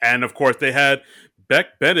cooking. And of course, they had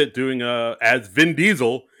Beck Bennett doing as Vin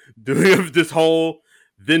Diesel, doing this whole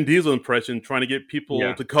Vin Diesel impression, trying to get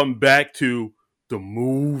people to come back to the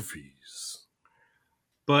movies.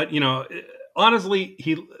 But honestly,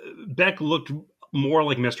 Beck looked more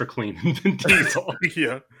like Mr. Clean than Vin Diesel.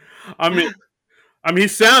 Yeah, I mean, he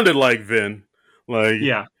sounded like Vin.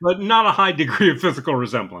 But not a high degree of physical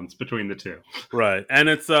resemblance between the two. Right. And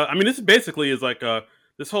it's this basically is like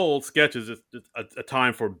this whole sketch is just a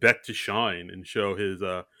time for Beck to shine and show his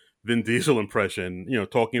Vin Diesel impression,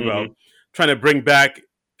 talking about trying to bring back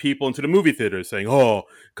people into the movie theaters, saying, oh,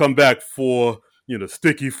 come back for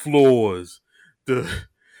sticky floors, the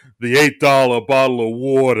 $8 bottle of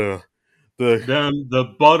water,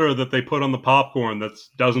 the butter that they put on the popcorn that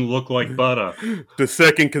doesn't look like butter. The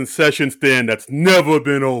second concession stand that's never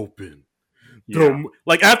been open. Yeah.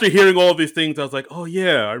 Like, after hearing all these things, I was like, oh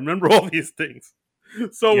yeah, I remember all these things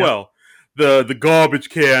so well. The garbage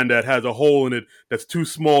can that has a hole in it that's too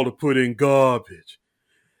small to put in garbage.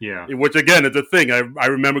 Yeah. Which, again, is a thing. I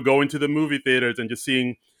remember going to the movie theaters and just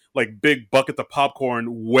seeing like big buckets of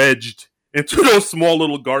popcorn wedged into those small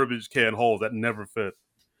little garbage can holes that never fit.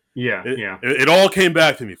 Yeah, It all came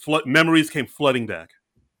back to me. Memories came flooding back.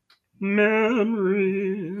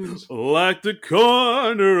 Memories. Like the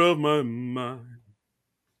corner of my mind.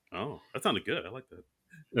 Oh, that sounded good. I like that.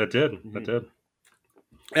 That did. That did.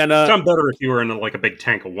 And sound better if you were in like a big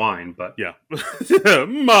tank of wine, but yeah.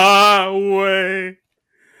 My way.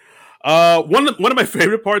 One of my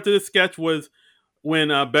favorite parts of this sketch was when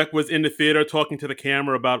Beck was in the theater talking to the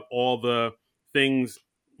camera about all the things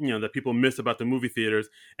that people miss about the movie theaters,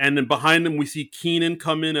 and then behind them we see Keenan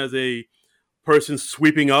come in as a person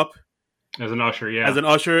sweeping up as an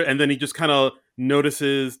usher, and then he just kind of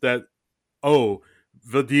notices that, oh,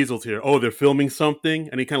 the Diesel's here. Oh, they're filming something,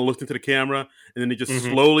 and he kind of looks into the camera, and then he just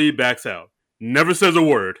slowly backs out. Never says a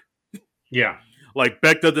word. Yeah. Like,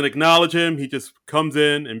 Beck doesn't acknowledge him. He just comes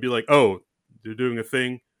in and be like, oh, they're doing a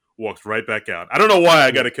thing, walks right back out. I don't know why I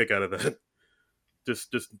got a kick out of that.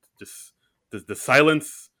 just the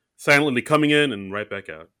silence silently coming in and right back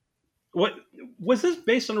out. What was this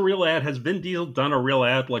based on a real ad? Has Vin Diesel done a real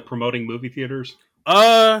ad like promoting movie theaters?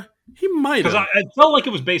 He might Because have. I felt like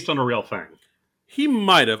it was based on a real thing. He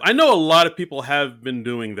might have. I know a lot of people have been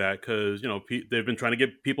doing that because they've been trying to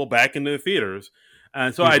get people back into the theaters,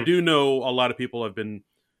 and so I do know a lot of people have been,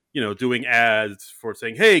 doing ads for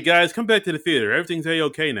saying, "Hey guys, come back to the theater. Everything's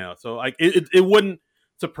okay now." So like, it wouldn't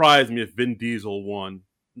surprise me if Vin Diesel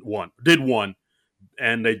did one,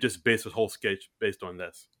 and they just based his whole sketch based on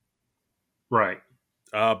this. Right.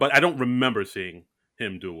 But I don't remember seeing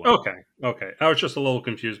him do one. Okay. I was just a little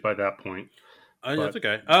confused by that point. That's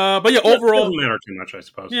okay. But yeah, overall, it doesn't matter too much, I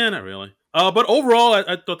suppose. Yeah, not really. But overall,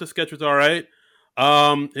 I thought the sketch was all right.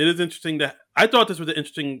 It is interesting that I thought this was an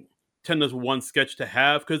interesting 10-1 sketch to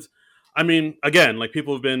have because, I mean, again, like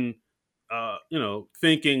people have been,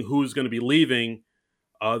 thinking who's going to be leaving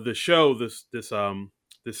the show this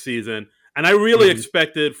season, and I really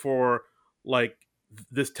expected for like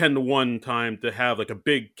this 10-1 time to have like a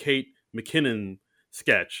big Kate McKinnon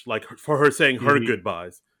sketch, like for her saying her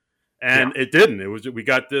goodbyes. And it didn't. We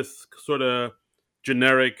got this sort of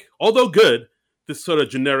generic, although good, this sort of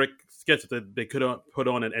generic sketch that they could put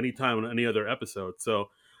on at any time on any other episode. So,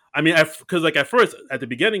 I mean, because like at first, at the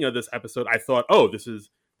beginning of this episode, I thought, oh,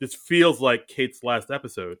 this feels like Kate's last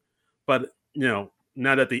episode. But now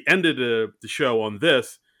that they ended the show on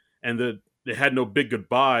this, and they had no big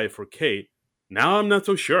goodbye for Kate, now I'm not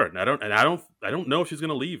so sure. And I don't know if she's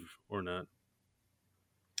gonna leave or not.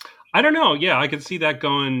 I don't know. Yeah, I could see that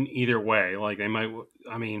going either way. Like they might.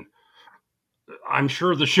 I mean, I'm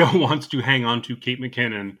sure the show wants to hang on to Kate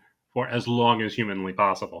McKinnon for as long as humanly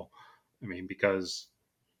possible. I mean, because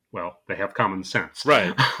they have common sense,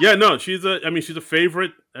 right? Yeah, no, she's a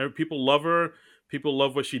favorite. People love her. People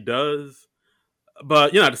love what she does.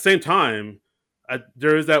 But at the same time,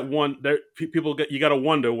 there is that one. You got to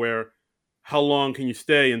wonder how long can you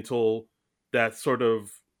stay until that sort of,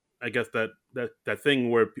 I guess that thing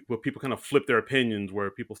where people kind of flip their opinions,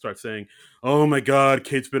 where people start saying, "Oh my God,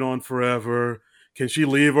 Kate's been on forever. Can she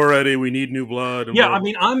leave already? We need new blood." Yeah, I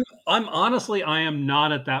mean, I'm honestly, I am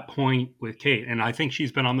not at that point with Kate, and I think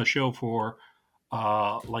she's been on the show for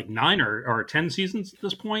like 9 or 10 seasons at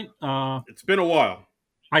this point. It's been a while.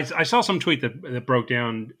 I saw some tweet that broke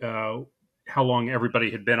down how long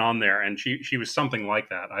everybody had been on there, and she was something like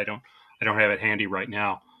that. I don't have it handy right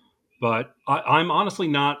now. But I'm honestly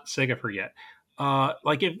not sick of her yet.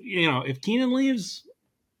 Like if Keenan leaves,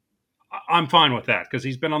 I'm fine with that because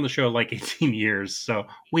he's been on the show like 18 years, so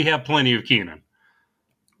we have plenty of Keenan.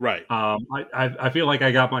 Right. I feel like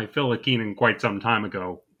I got my fill of Keenan quite some time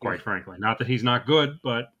ago. Quite frankly, not that he's not good,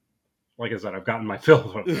 but like I said, I've gotten my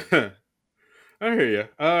fill of it. I hear you.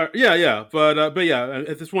 Yeah. But yeah,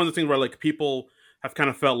 it's one of the things where like people have kind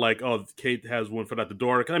of felt like, oh, Kate has one foot out the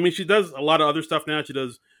door. I mean, she does a lot of other stuff now. She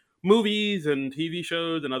does movies and TV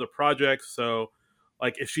shows and other projects. So,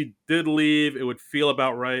 like, if she did leave, it would feel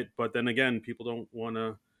about right. But then again, people don't want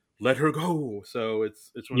to let her go. So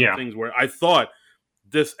it's one of the things where I thought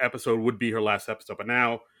this episode would be her last episode, but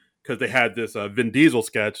now because they had this Vin Diesel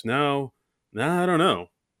sketch, now I don't know.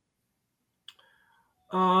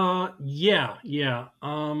 Yeah.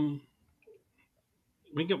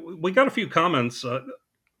 We got a few comments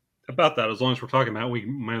about that. As long as we're talking about it, we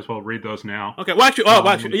might as well read those now. Okay. Well,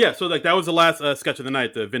 actually, yeah. So like that was the last sketch of the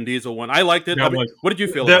night, the Vin Diesel one. I liked it. What did you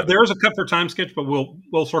feel? There is a cut for time sketch, but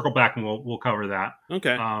we'll circle back and we'll cover that.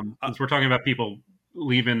 Okay. Since we're talking about people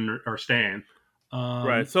leaving or staying.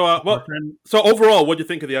 Right. So so overall, what do you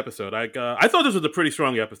think of the episode? I thought this was a pretty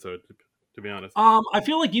strong episode, to be honest. I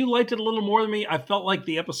feel like you liked it a little more than me. I felt like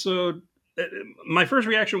the episode. My first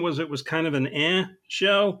reaction was it was kind of an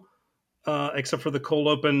show. Except for the cold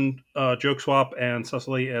open joke swap and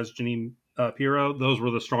Cecily as Janine Pirro. Those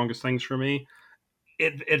were the strongest things for me.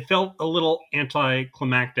 It felt a little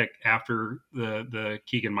anticlimactic after the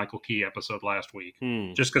Keegan-Michael Key episode last week,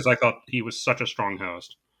 just because I thought he was such a strong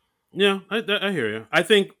host. Yeah, I hear you. I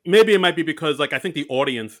think maybe it might be because like I think the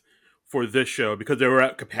audience for this show, because they were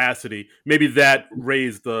at capacity, maybe that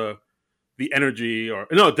raised the energy, or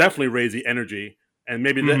no, it definitely raised the energy. And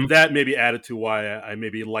maybe that maybe added to why I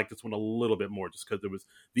maybe liked this one a little bit more, just because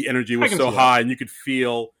the energy was so high, and you could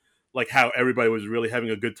feel like how everybody was really having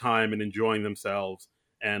a good time and enjoying themselves,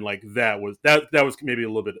 and like that was maybe a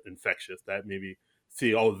little bit infectious. That maybe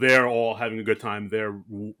they're all having a good time, they're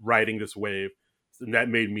riding this wave, and that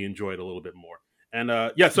made me enjoy it a little bit more. And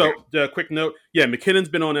the quick note, McKinnon's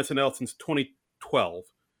been on SNL since 2012,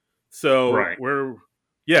 so we're.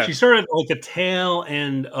 Yeah, she started like the tail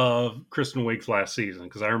end of Kristen Wiig's last season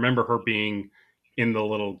because I remember her being in the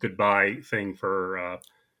little goodbye thing for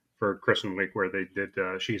Kristen Wiig where they did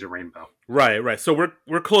She's a Rainbow. Right. So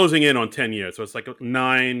we're closing in on 10 years. So it's like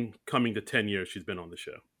 9 coming to 10 years she's been on the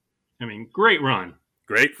show. I mean, great run.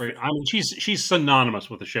 Great. I mean, she's synonymous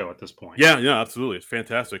with the show at this point. Yeah, absolutely. It's a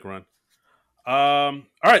fantastic run. All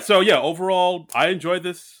right. So yeah, overall, I enjoyed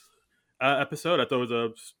this episode. I thought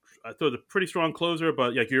it was a pretty strong closer,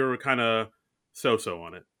 but yeah, you were kind of so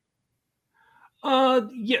on it.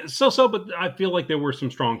 Yeah, so, but I feel like there were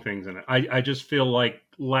some strong things in it. I just feel like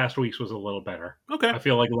last week's was a little better. Okay. I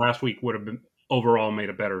feel like last week would have been overall made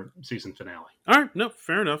a better season finale. All right. No,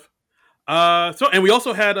 fair enough. And we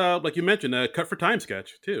also had, like you mentioned, a Cut for Time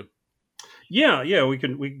sketch too. Yeah, we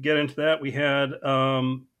can get into that. We had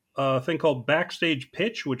a thing called Backstage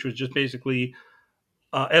Pitch, which was just basically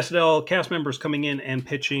SNL cast members coming in and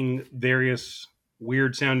pitching various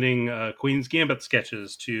weird sounding Queen's Gambit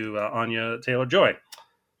sketches to Anya Taylor-Joy.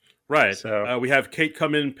 Right. So we have Kate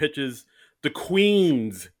come in and pitches the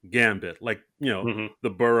Queen's Gambit, like, the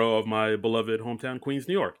borough of my beloved hometown, Queens,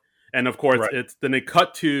 New York. And of course, then they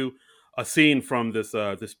cut to a scene from this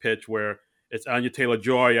pitch where it's Anya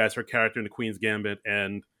Taylor-Joy as her character in the Queen's Gambit,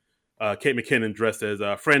 and Kate McKinnon dressed as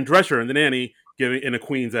Fran Drescher in The Nanny, giving in a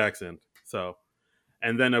Queen's accent. So,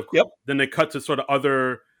 and then then they cut to sort of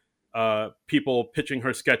other people pitching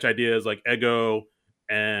her sketch ideas like Ego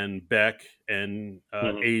and Beck and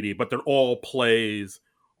 80, but they're all plays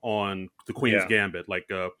on the Queen's Gambit. Like,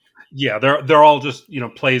 they're all just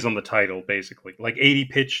plays on the title basically. Like 80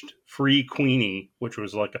 pitched Free Queenie, which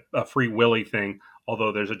was like a Free Willy thing.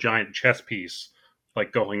 Although there's a giant chess piece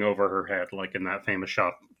like going over her head, like in that famous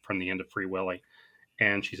shot from the end of Free Willy.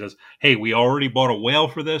 And she says, "Hey, we already bought a whale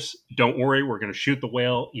for this. Don't worry, we're going to shoot the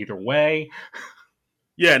whale either way."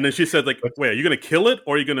 Yeah, and then she said, like, "Wait, are you going to kill it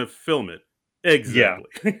or are you going to film it?"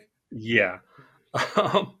 Exactly. Yeah.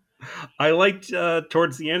 I liked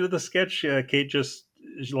towards the end of the sketch, Kate just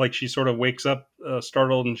she sort of wakes up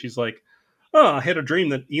startled, and she's like, "Oh, I had a dream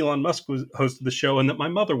that Elon Musk hosted the show and that my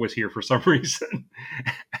mother was here for some reason."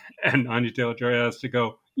 And Anya Taylor-Joy has to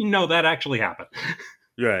go, that actually happened.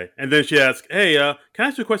 Right. And then she asks, "Hey, can I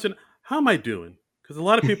ask you a question? How am I doing?" Because a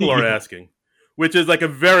lot of people are asking, which is like I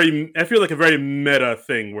feel like a very meta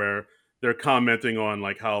thing where they're commenting on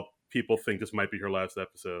like how people think this might be her last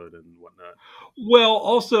episode and whatnot. Well,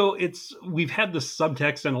 also we've had the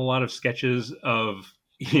subtext in a lot of sketches of,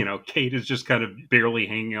 Kate is just kind of barely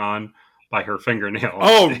hanging on by her fingernails.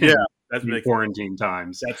 Oh, yeah. That's quarantine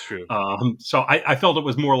times. That's true. So I felt it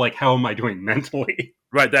was more like, how am I doing mentally?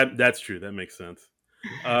 Right. That's true. That makes sense.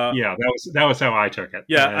 That was how I took it.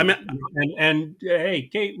 Yeah. And hey,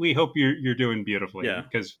 Kate, we hope you're doing beautifully. Yeah,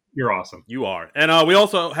 because you're awesome. You are. And I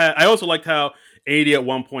also liked how 80 at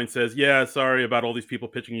one point says, "Yeah, sorry about all these people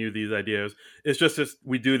pitching you these ideas. It's just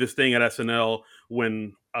we do this thing at SNL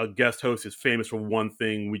when a guest host is famous for one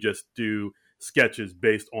thing. We just do sketches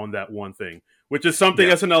based on that one thing," which is something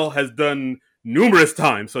SNL has done numerous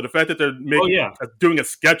times. So the fact that they're doing a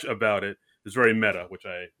sketch about it is very meta, which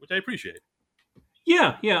I appreciate.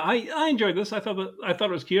 Yeah, I enjoyed this. I thought it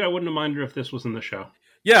was cute. I wouldn't have minded if this was in the show.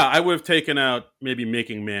 Yeah, I would have taken out maybe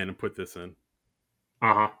Making Man and put this in.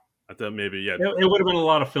 I thought maybe it would have been a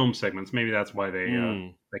lot of film segments. Maybe that's why they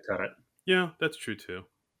cut it. Yeah, that's true too.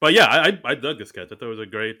 But yeah, I dug this sketch. I thought it was a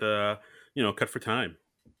great cut for time.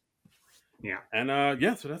 Yeah, and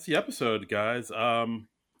so that's the episode, guys.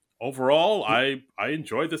 Overall, I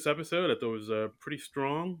enjoyed this episode. I thought it was pretty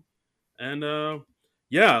strong, and no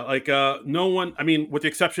one. I mean, with the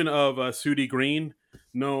exception of Sudie Green,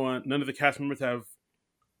 none of the cast members have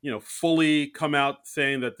fully come out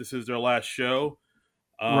saying that this is their last show.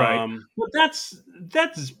 Right. Well, that's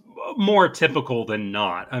more typical than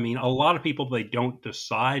not. I mean, a lot of people, they don't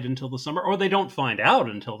decide until the summer, or they don't find out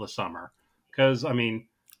until the summer. Because I mean,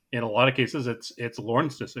 in a lot of cases, it's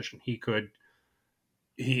Lorne's decision. He could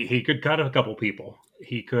cut a couple people.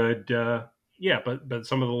 He could, but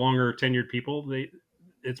some of the longer tenured people,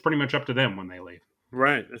 it's pretty much up to them when they leave.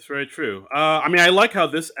 Right. That's very true. I mean, I like how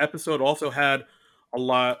this episode also had a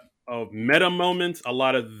lot of meta moments, a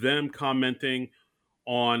lot of them commenting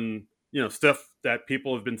on stuff that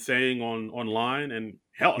people have been saying online, and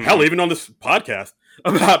hell even on this podcast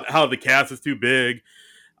about how the cast is too big.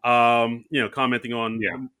 Commenting on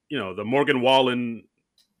the Morgan Wallen,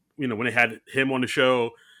 when they had him on the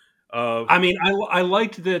show. I mean, I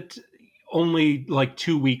liked that only like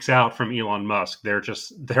 2 weeks out from Elon Musk,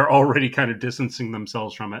 they're already kind of distancing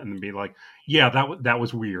themselves from it and be like, yeah, that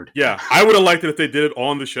was weird. Yeah, I would have liked it if they did it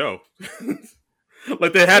on the show.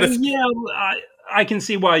 Like they had I can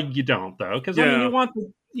see why you don't, though, because I mean,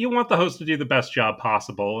 you want the host to do the best job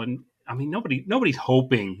possible, and I mean nobody's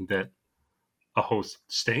hoping that a host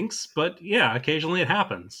stinks, but yeah, occasionally it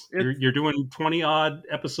happens. It's, You're doing 20 odd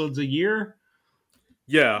episodes a year.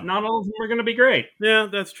 yeah, Not all of them are going to be great. yeah,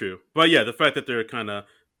 that's true. But yeah, the fact that they're kind of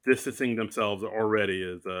distancing themselves already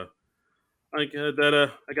is like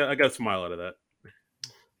that. I got a smile out of that.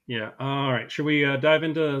 Yeah. All right. Should we dive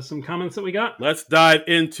into some comments that we got? Let's dive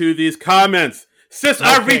into these comments. Sis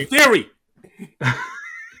Okay. RV theory.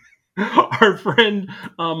 Our friend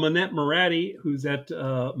Manette Moratti, who's at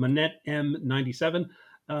Manette M97,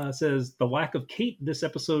 says the lack of Kate this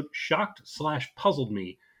episode shocked/puzzled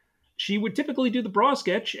me. She would typically do the bra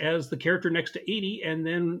sketch as the character next to 80, and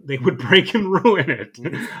then they would break and ruin it.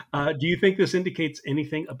 Do you think this indicates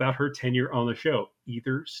anything about her tenure on the show,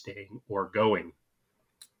 either staying or going?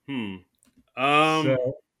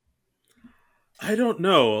 So, I don't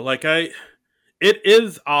know. Like it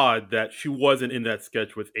is odd that she wasn't in that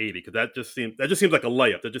sketch with 80 because that just seems like a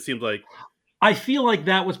layup. That just seems like I feel like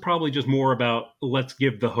that was probably just more about let's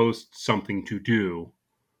give the host something to do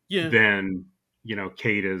than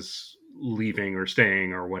Kate is leaving or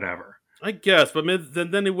staying or whatever. I guess, but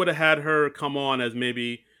then they would have had her come on as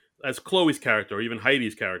Chloe's character or even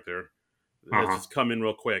Heidi's character. Just come in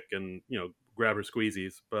real quick and grab her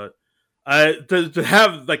squeezies. But to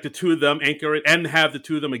have like the two of them anchor it and have the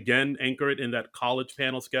two of them again anchor it in that college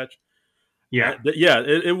panel sketch.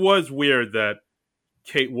 It was weird that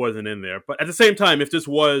Kate wasn't in there. But at the same time, if this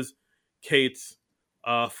was Kate's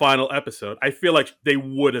final episode, I feel like they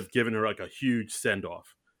would have given her like a huge send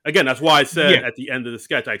off. Again, that's why I said at the end of the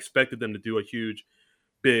sketch, I expected them to do a huge,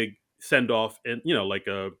 big send off and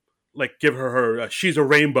like give her "She's a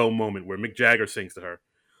Rainbow" moment where Mick Jagger sings to her.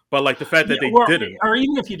 But like the fact that they didn't, or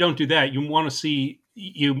even if you don't do that, you want to see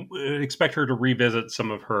you expect her to revisit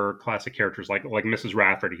some of her classic characters, like Mrs.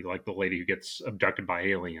 Rafferty, like the lady who gets abducted by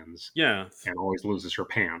aliens, and always loses her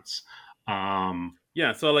pants.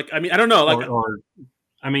 So like I mean I don't know, like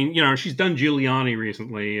I mean she's done Giuliani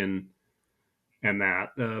recently and that,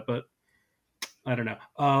 but I don't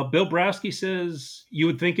know. Bill Brasky says you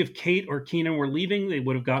would think if Kate or Keenan were leaving, they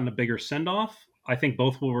would have gotten a bigger send off. I think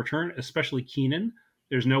both will return, especially Keenan.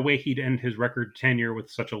 There's no way he'd end his record tenure with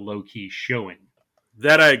such a low-key showing.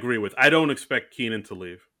 That I agree with. I don't expect Keenan to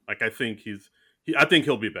leave. Like, I think I think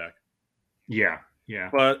he'll be back. Yeah.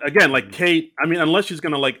 But again, like Kate, I mean, unless she's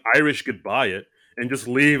going to like Irish goodbye it and just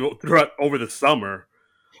leave over the summer.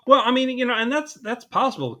 Well, I mean, and that's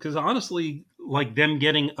possible because honestly, like them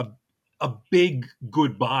getting a big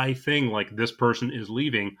goodbye thing like this person is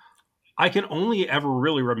leaving, I can only ever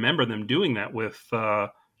really remember them doing that with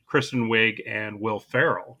Kristen Wiig and Will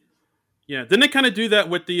Ferrell. Yeah, didn't they kind of do that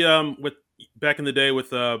with the with back in the day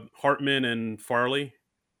with Hartman and Farley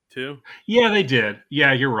too? Yeah, they did.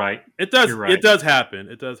 Yeah, you're right. It does. Right. It does happen.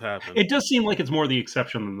 It does seem like it's more the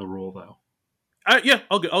exception than the rule, though.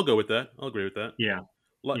 I'll go with that. I'll agree with that. Yeah.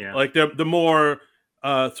 Like the more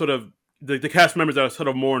sort of the cast members that are sort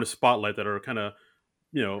of more in the spotlight that are kind of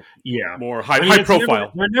more high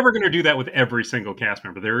profile. We're never going to do that with every single cast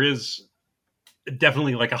member. There is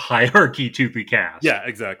definitely like a hierarchy to the cast. Yeah,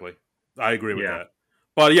 exactly. I agree with that.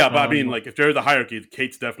 But I mean, like if there's a hierarchy,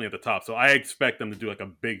 Kate's definitely at the top. So I expect them to do like a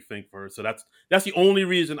big thing for her. So that's the only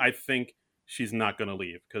reason I think she's not going to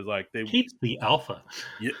leave because like Kate's the alpha.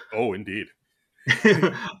 Yeah. Oh, indeed.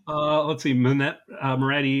 Let's see. Manette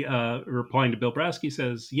Moratti replying to Bill Brasky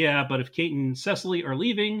says, "Yeah, but if Kate and Cecily are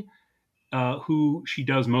leaving, who she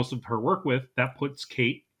does most of her work with, that puts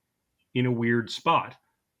Kate in a weird spot."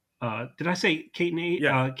 Did I say Kate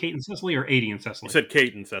and Kate and Cecily or 80 and Cecily? You said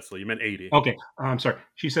Kate and Cecily. You meant 80. Okay, I'm sorry.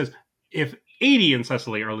 She says if 80 and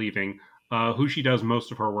Cecily are leaving, who she does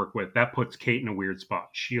most of her work with, that puts Kate in a weird spot.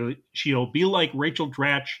 She'll be like Rachel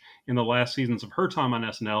Dratch in the last seasons of her time on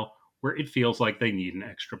SNL, where it feels like they need an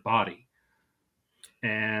extra body.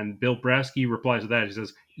 And Bill Brasky replies to that. He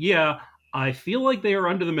says, "Yeah, I feel like they are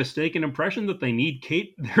under the mistaken impression that they need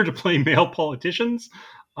Kate there to play male politicians.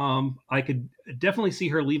 I could definitely see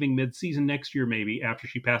her leaving mid-season next year, maybe after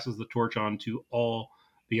she passes the torch on to all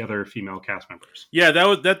the other female cast members." Yeah,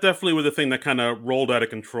 that definitely was the thing that kind of rolled out of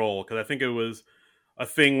control because I think it was a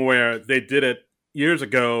thing where they did it years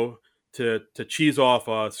ago to cheese off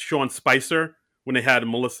Sean Spicer when they had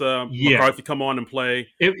Melissa McCarthy come on and play.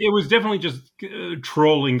 It was definitely just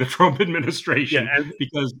trolling the Trump administration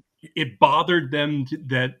because it bothered them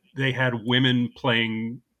that they had women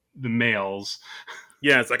playing the males.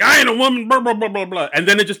 Yeah, it's like, I ain't a woman, blah, blah, blah, blah, blah. And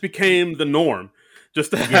then it just became the norm just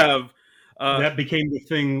to have... that became the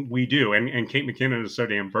thing we do. And Kate McKinnon is so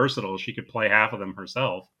damn versatile. She could play half of them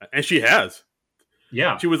herself. And she has.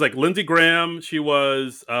 Yeah. She was like Lindsey Graham. She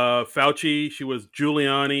was Fauci. She was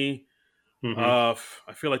Giuliani. Mm-hmm.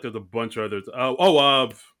 I feel like there's a bunch of others.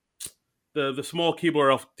 the small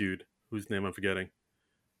Keebler elf dude whose name I'm forgetting,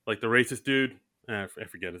 like the racist dude. I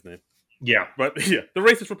forget his name. Yeah, but yeah, the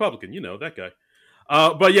racist Republican, that guy.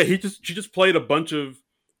 But yeah, she just played a bunch of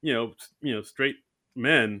straight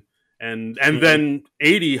men, and then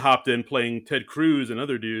 80 hopped in playing Ted Cruz and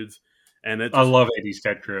other dudes, and it I just love 80s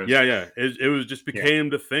Ted Cruz. yeah, it was just became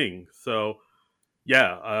the thing. So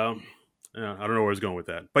yeah, I don't know where I was going with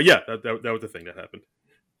that, but yeah, that was the thing that happened.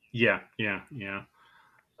 Yeah.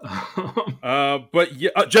 But yeah,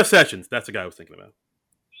 Jeff Sessions, that's the guy I was thinking about.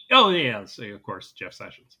 Oh yeah, so of course, Jeff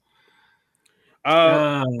Sessions.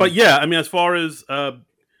 But yeah, I mean, as far as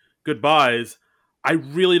goodbyes, I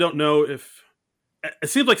really don't know if it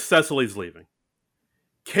seems like Cecily's leaving.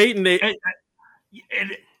 Kate and Nate.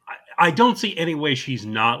 I don't see any way she's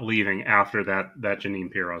not leaving after that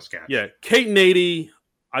Jeanine Pirro sketch. Yeah, Kate and 80,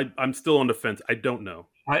 I'm still on the fence. I don't know.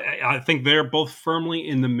 I think they're both firmly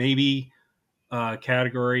in the maybe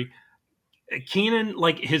category. Keenan,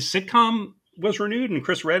 like his sitcom was renewed, and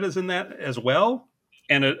Chris Redd is in that as well.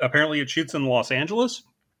 And apparently it shoots in Los Angeles.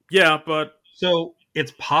 Yeah, but so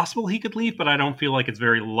it's possible he could leave, but I don't feel like it's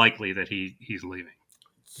very likely that he's leaving.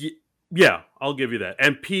 Yeah, I'll give you that.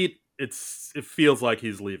 And Pete, it feels like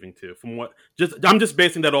he's leaving too. I'm just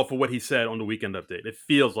basing that off of what he said on the Weekend Update. It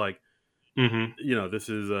feels like this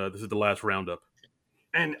is the last roundup.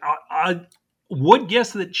 And I would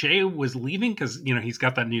guess that Che was leaving because he's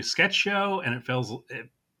got that new sketch show, and it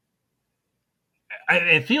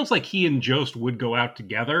feels like he and Jost would go out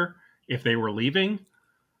together if they were leaving.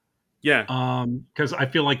 Yeah. Because I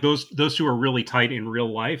feel like those two are really tight in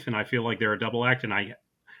real life, and I feel like they're a double act. And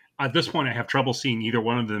at this point, I have trouble seeing either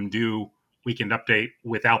one of them do Weekend Update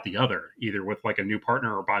without the other, either with like a new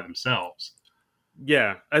partner or by themselves.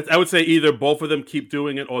 Yeah, I would say either both of them keep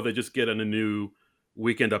doing it, or they just get in a new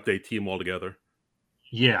Weekend Update team altogether.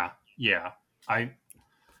 Yeah. I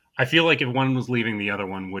feel like if one was leaving, the other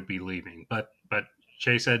one would be leaving. But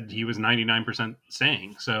Che said he was 99%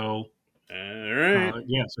 staying. So, all right.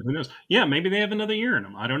 So who knows? Yeah, maybe they have another year in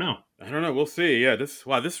them. I don't know. We'll see. Yeah,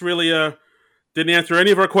 this really didn't answer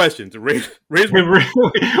any of our questions. We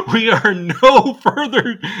are no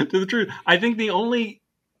further to the truth. I think the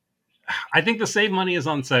save money is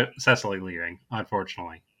on Cecily leaving,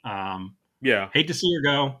 unfortunately. Yeah. Hate to see her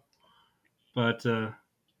go, but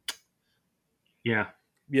yeah.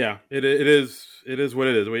 Yeah, it is what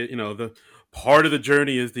it is. The part of the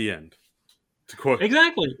journey is the end. To quote.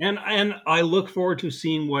 Exactly. And I look forward to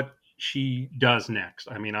seeing what she does next.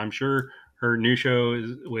 I mean, I'm sure her new show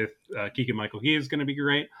is with Keegan-Michael Key is going to be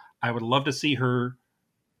great. I would love to see her,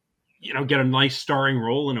 get a nice starring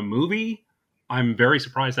role in a movie. I'm very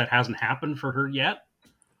surprised that hasn't happened for her yet.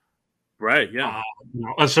 Right, yeah.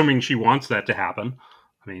 Assuming she wants that to happen.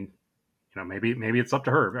 I mean, maybe it's up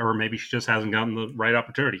to her, or maybe she just hasn't gotten the right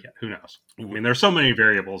opportunity yet. Who knows? I mean, there's so many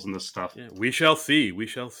variables in this stuff. Yeah, we shall see.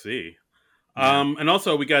 Yeah. And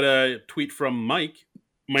also, we got a tweet from Mike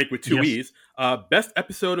with two E's. Best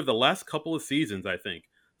episode of the last couple of seasons, I think.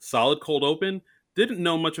 Solid cold open. Didn't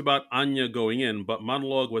know much about Anya going in, but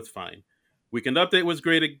monologue was fine. Weekend Update was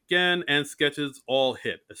great again, and sketches all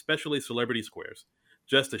hit, especially Celebrity Squares.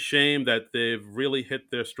 Just a shame that they've really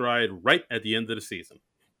hit their stride right at the end of the season.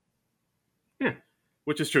 Yeah.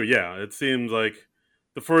 Which is true, yeah. It seems like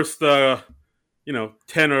the first 10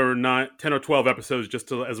 or 12 episodes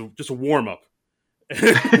just as a warm up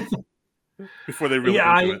before they really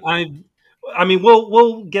I mean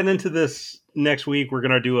we'll get into this next week. We're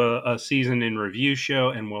going to do a season in review show,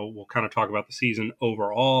 and we'll kind of talk about the season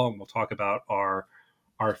overall, and we'll talk about our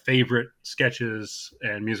favorite sketches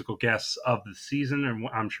and musical guests of the season, and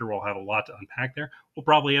I'm sure we'll have a lot to unpack there. We'll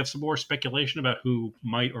probably have some more speculation about who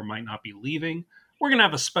might or might not be leaving. We're going to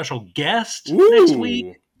have a special guest next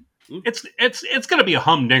week. It's going to be a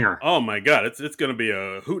humdinger. Oh my god, it's going to be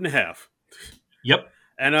a hoot and a half. Yep.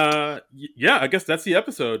 And I guess that's the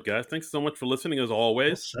episode, guys. Thanks so much for listening, as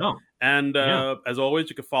always. So. And as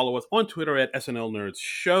always, you can follow us on Twitter at SNL Nerds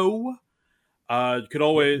Show. You could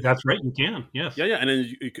always. That's right. You can. Yes. Yeah. And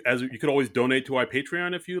then you could always donate to our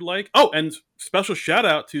Patreon if you'd like. Oh, and special shout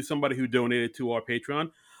out to somebody who donated to our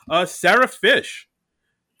Patreon, Sarah Fish.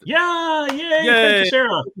 Yeah. Yay. Thank you,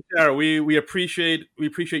 Sarah. Sarah, we appreciate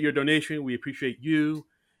your donation. We appreciate you,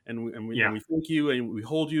 and we thank you, and we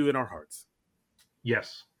hold you in our hearts.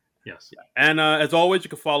 Yes. And as always, you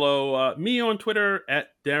can follow me on Twitter at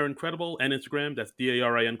Darren Credible and Instagram. That's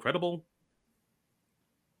DARIN Credible.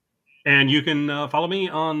 And you can follow me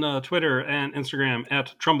on Twitter and Instagram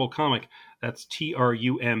at Trumbull Comic. That's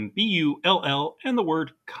TRUMBULL and the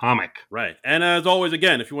word comic. Right. And as always,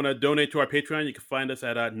 again, if you want to donate to our Patreon, you can find us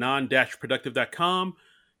at non-productive.com.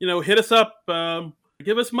 Hit us up.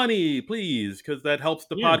 Give us money, please, because that helps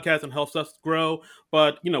the Yeah. podcast and helps us grow.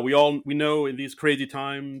 But we know in these crazy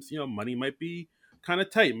times, money might be kind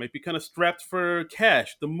of tight, might be kind of strapped for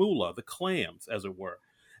cash, the moolah, the clams, as it were.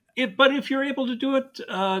 But if you're able to do it,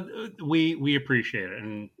 we appreciate it,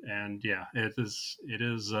 and yeah, it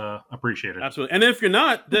is appreciated. Absolutely. And if you're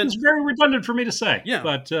not, then it's very redundant for me to say. Yeah,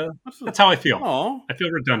 but that's how I feel. Aww, I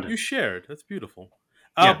feel redundant. You shared. That's beautiful.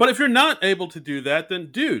 Yeah. But if you're not able to do that,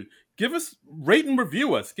 then dude, rate and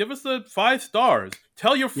review us. Give us 5 stars.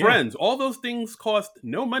 Tell your friends. All those things cost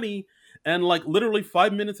no money and like literally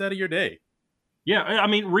 5 minutes out of your day. Yeah, I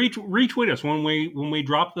mean, retweet us when we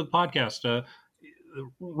drop the podcast.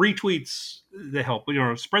 Retweets, they help.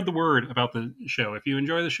 Spread the word about the show. If you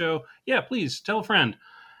enjoy the show, please tell a friend.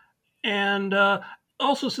 And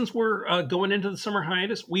also, since we're going into the summer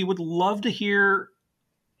hiatus, we would love to hear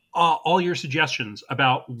all your suggestions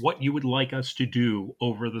about what you would like us to do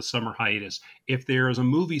over the summer hiatus. If there is a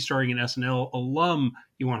movie starring an SNL alum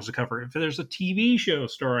you want us to cover, if there's a TV show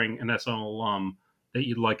starring an SNL alum that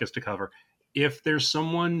you'd like us to cover, if there's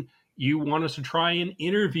someone you want us to try and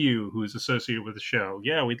interview who's associated with the show,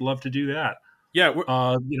 we'd love to do that. Yeah,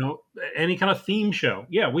 any kind of theme show.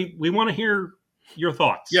 Yeah, we want to hear your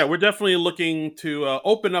thoughts. Yeah, we're definitely looking to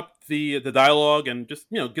open up the dialogue and just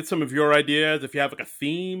get some of your ideas. If you have like a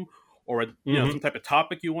theme or some type of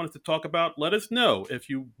topic you want us to talk about, let us know.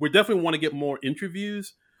 We definitely want to get more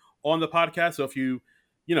interviews on the podcast. So if you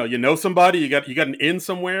know somebody, you got an in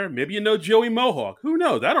somewhere, maybe Joey Mohawk. Who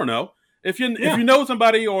knows? I don't know. If you know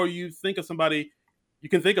somebody or you think of somebody, you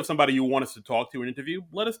can think of somebody you want us to talk to and interview,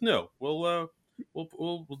 let us know. We'll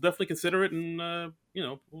definitely consider it, and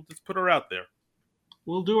we'll just put her out there.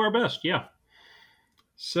 We'll do our best. Yeah.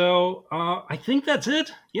 So I think that's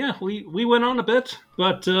it. Yeah, we went on a bit,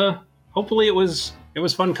 but hopefully it was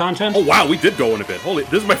fun content. Oh wow, we did go on a bit. Holy,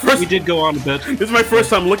 this is my first. We did go on a bit. This is my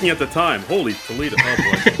first time looking at the time. Holy Toledo! Oh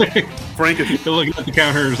boy, Frank is looking at the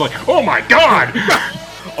counter. Is like, oh my god.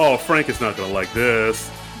 Oh, Frank is not going to like this.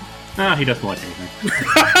 He doesn't like anything.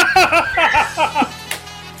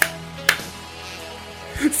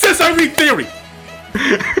 Since I read theory.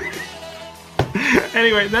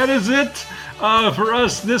 Anyway, that is it for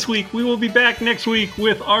us this week. We will be back next week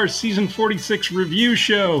with our season 46 review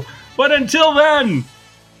show. But until then,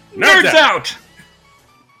 nerds out!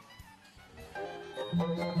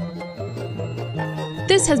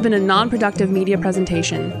 This has been a non-productive media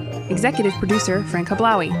presentation. Executive producer Frank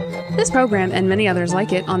Hablawi. This program and many others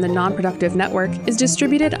like it on the Non-Productive Network is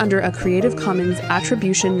distributed under a Creative Commons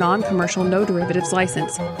Attribution Non-Commercial No Derivatives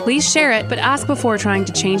license. Please share it, but ask before trying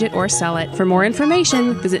to change it or sell it. For more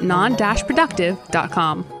information, visit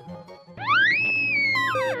non-productive.com.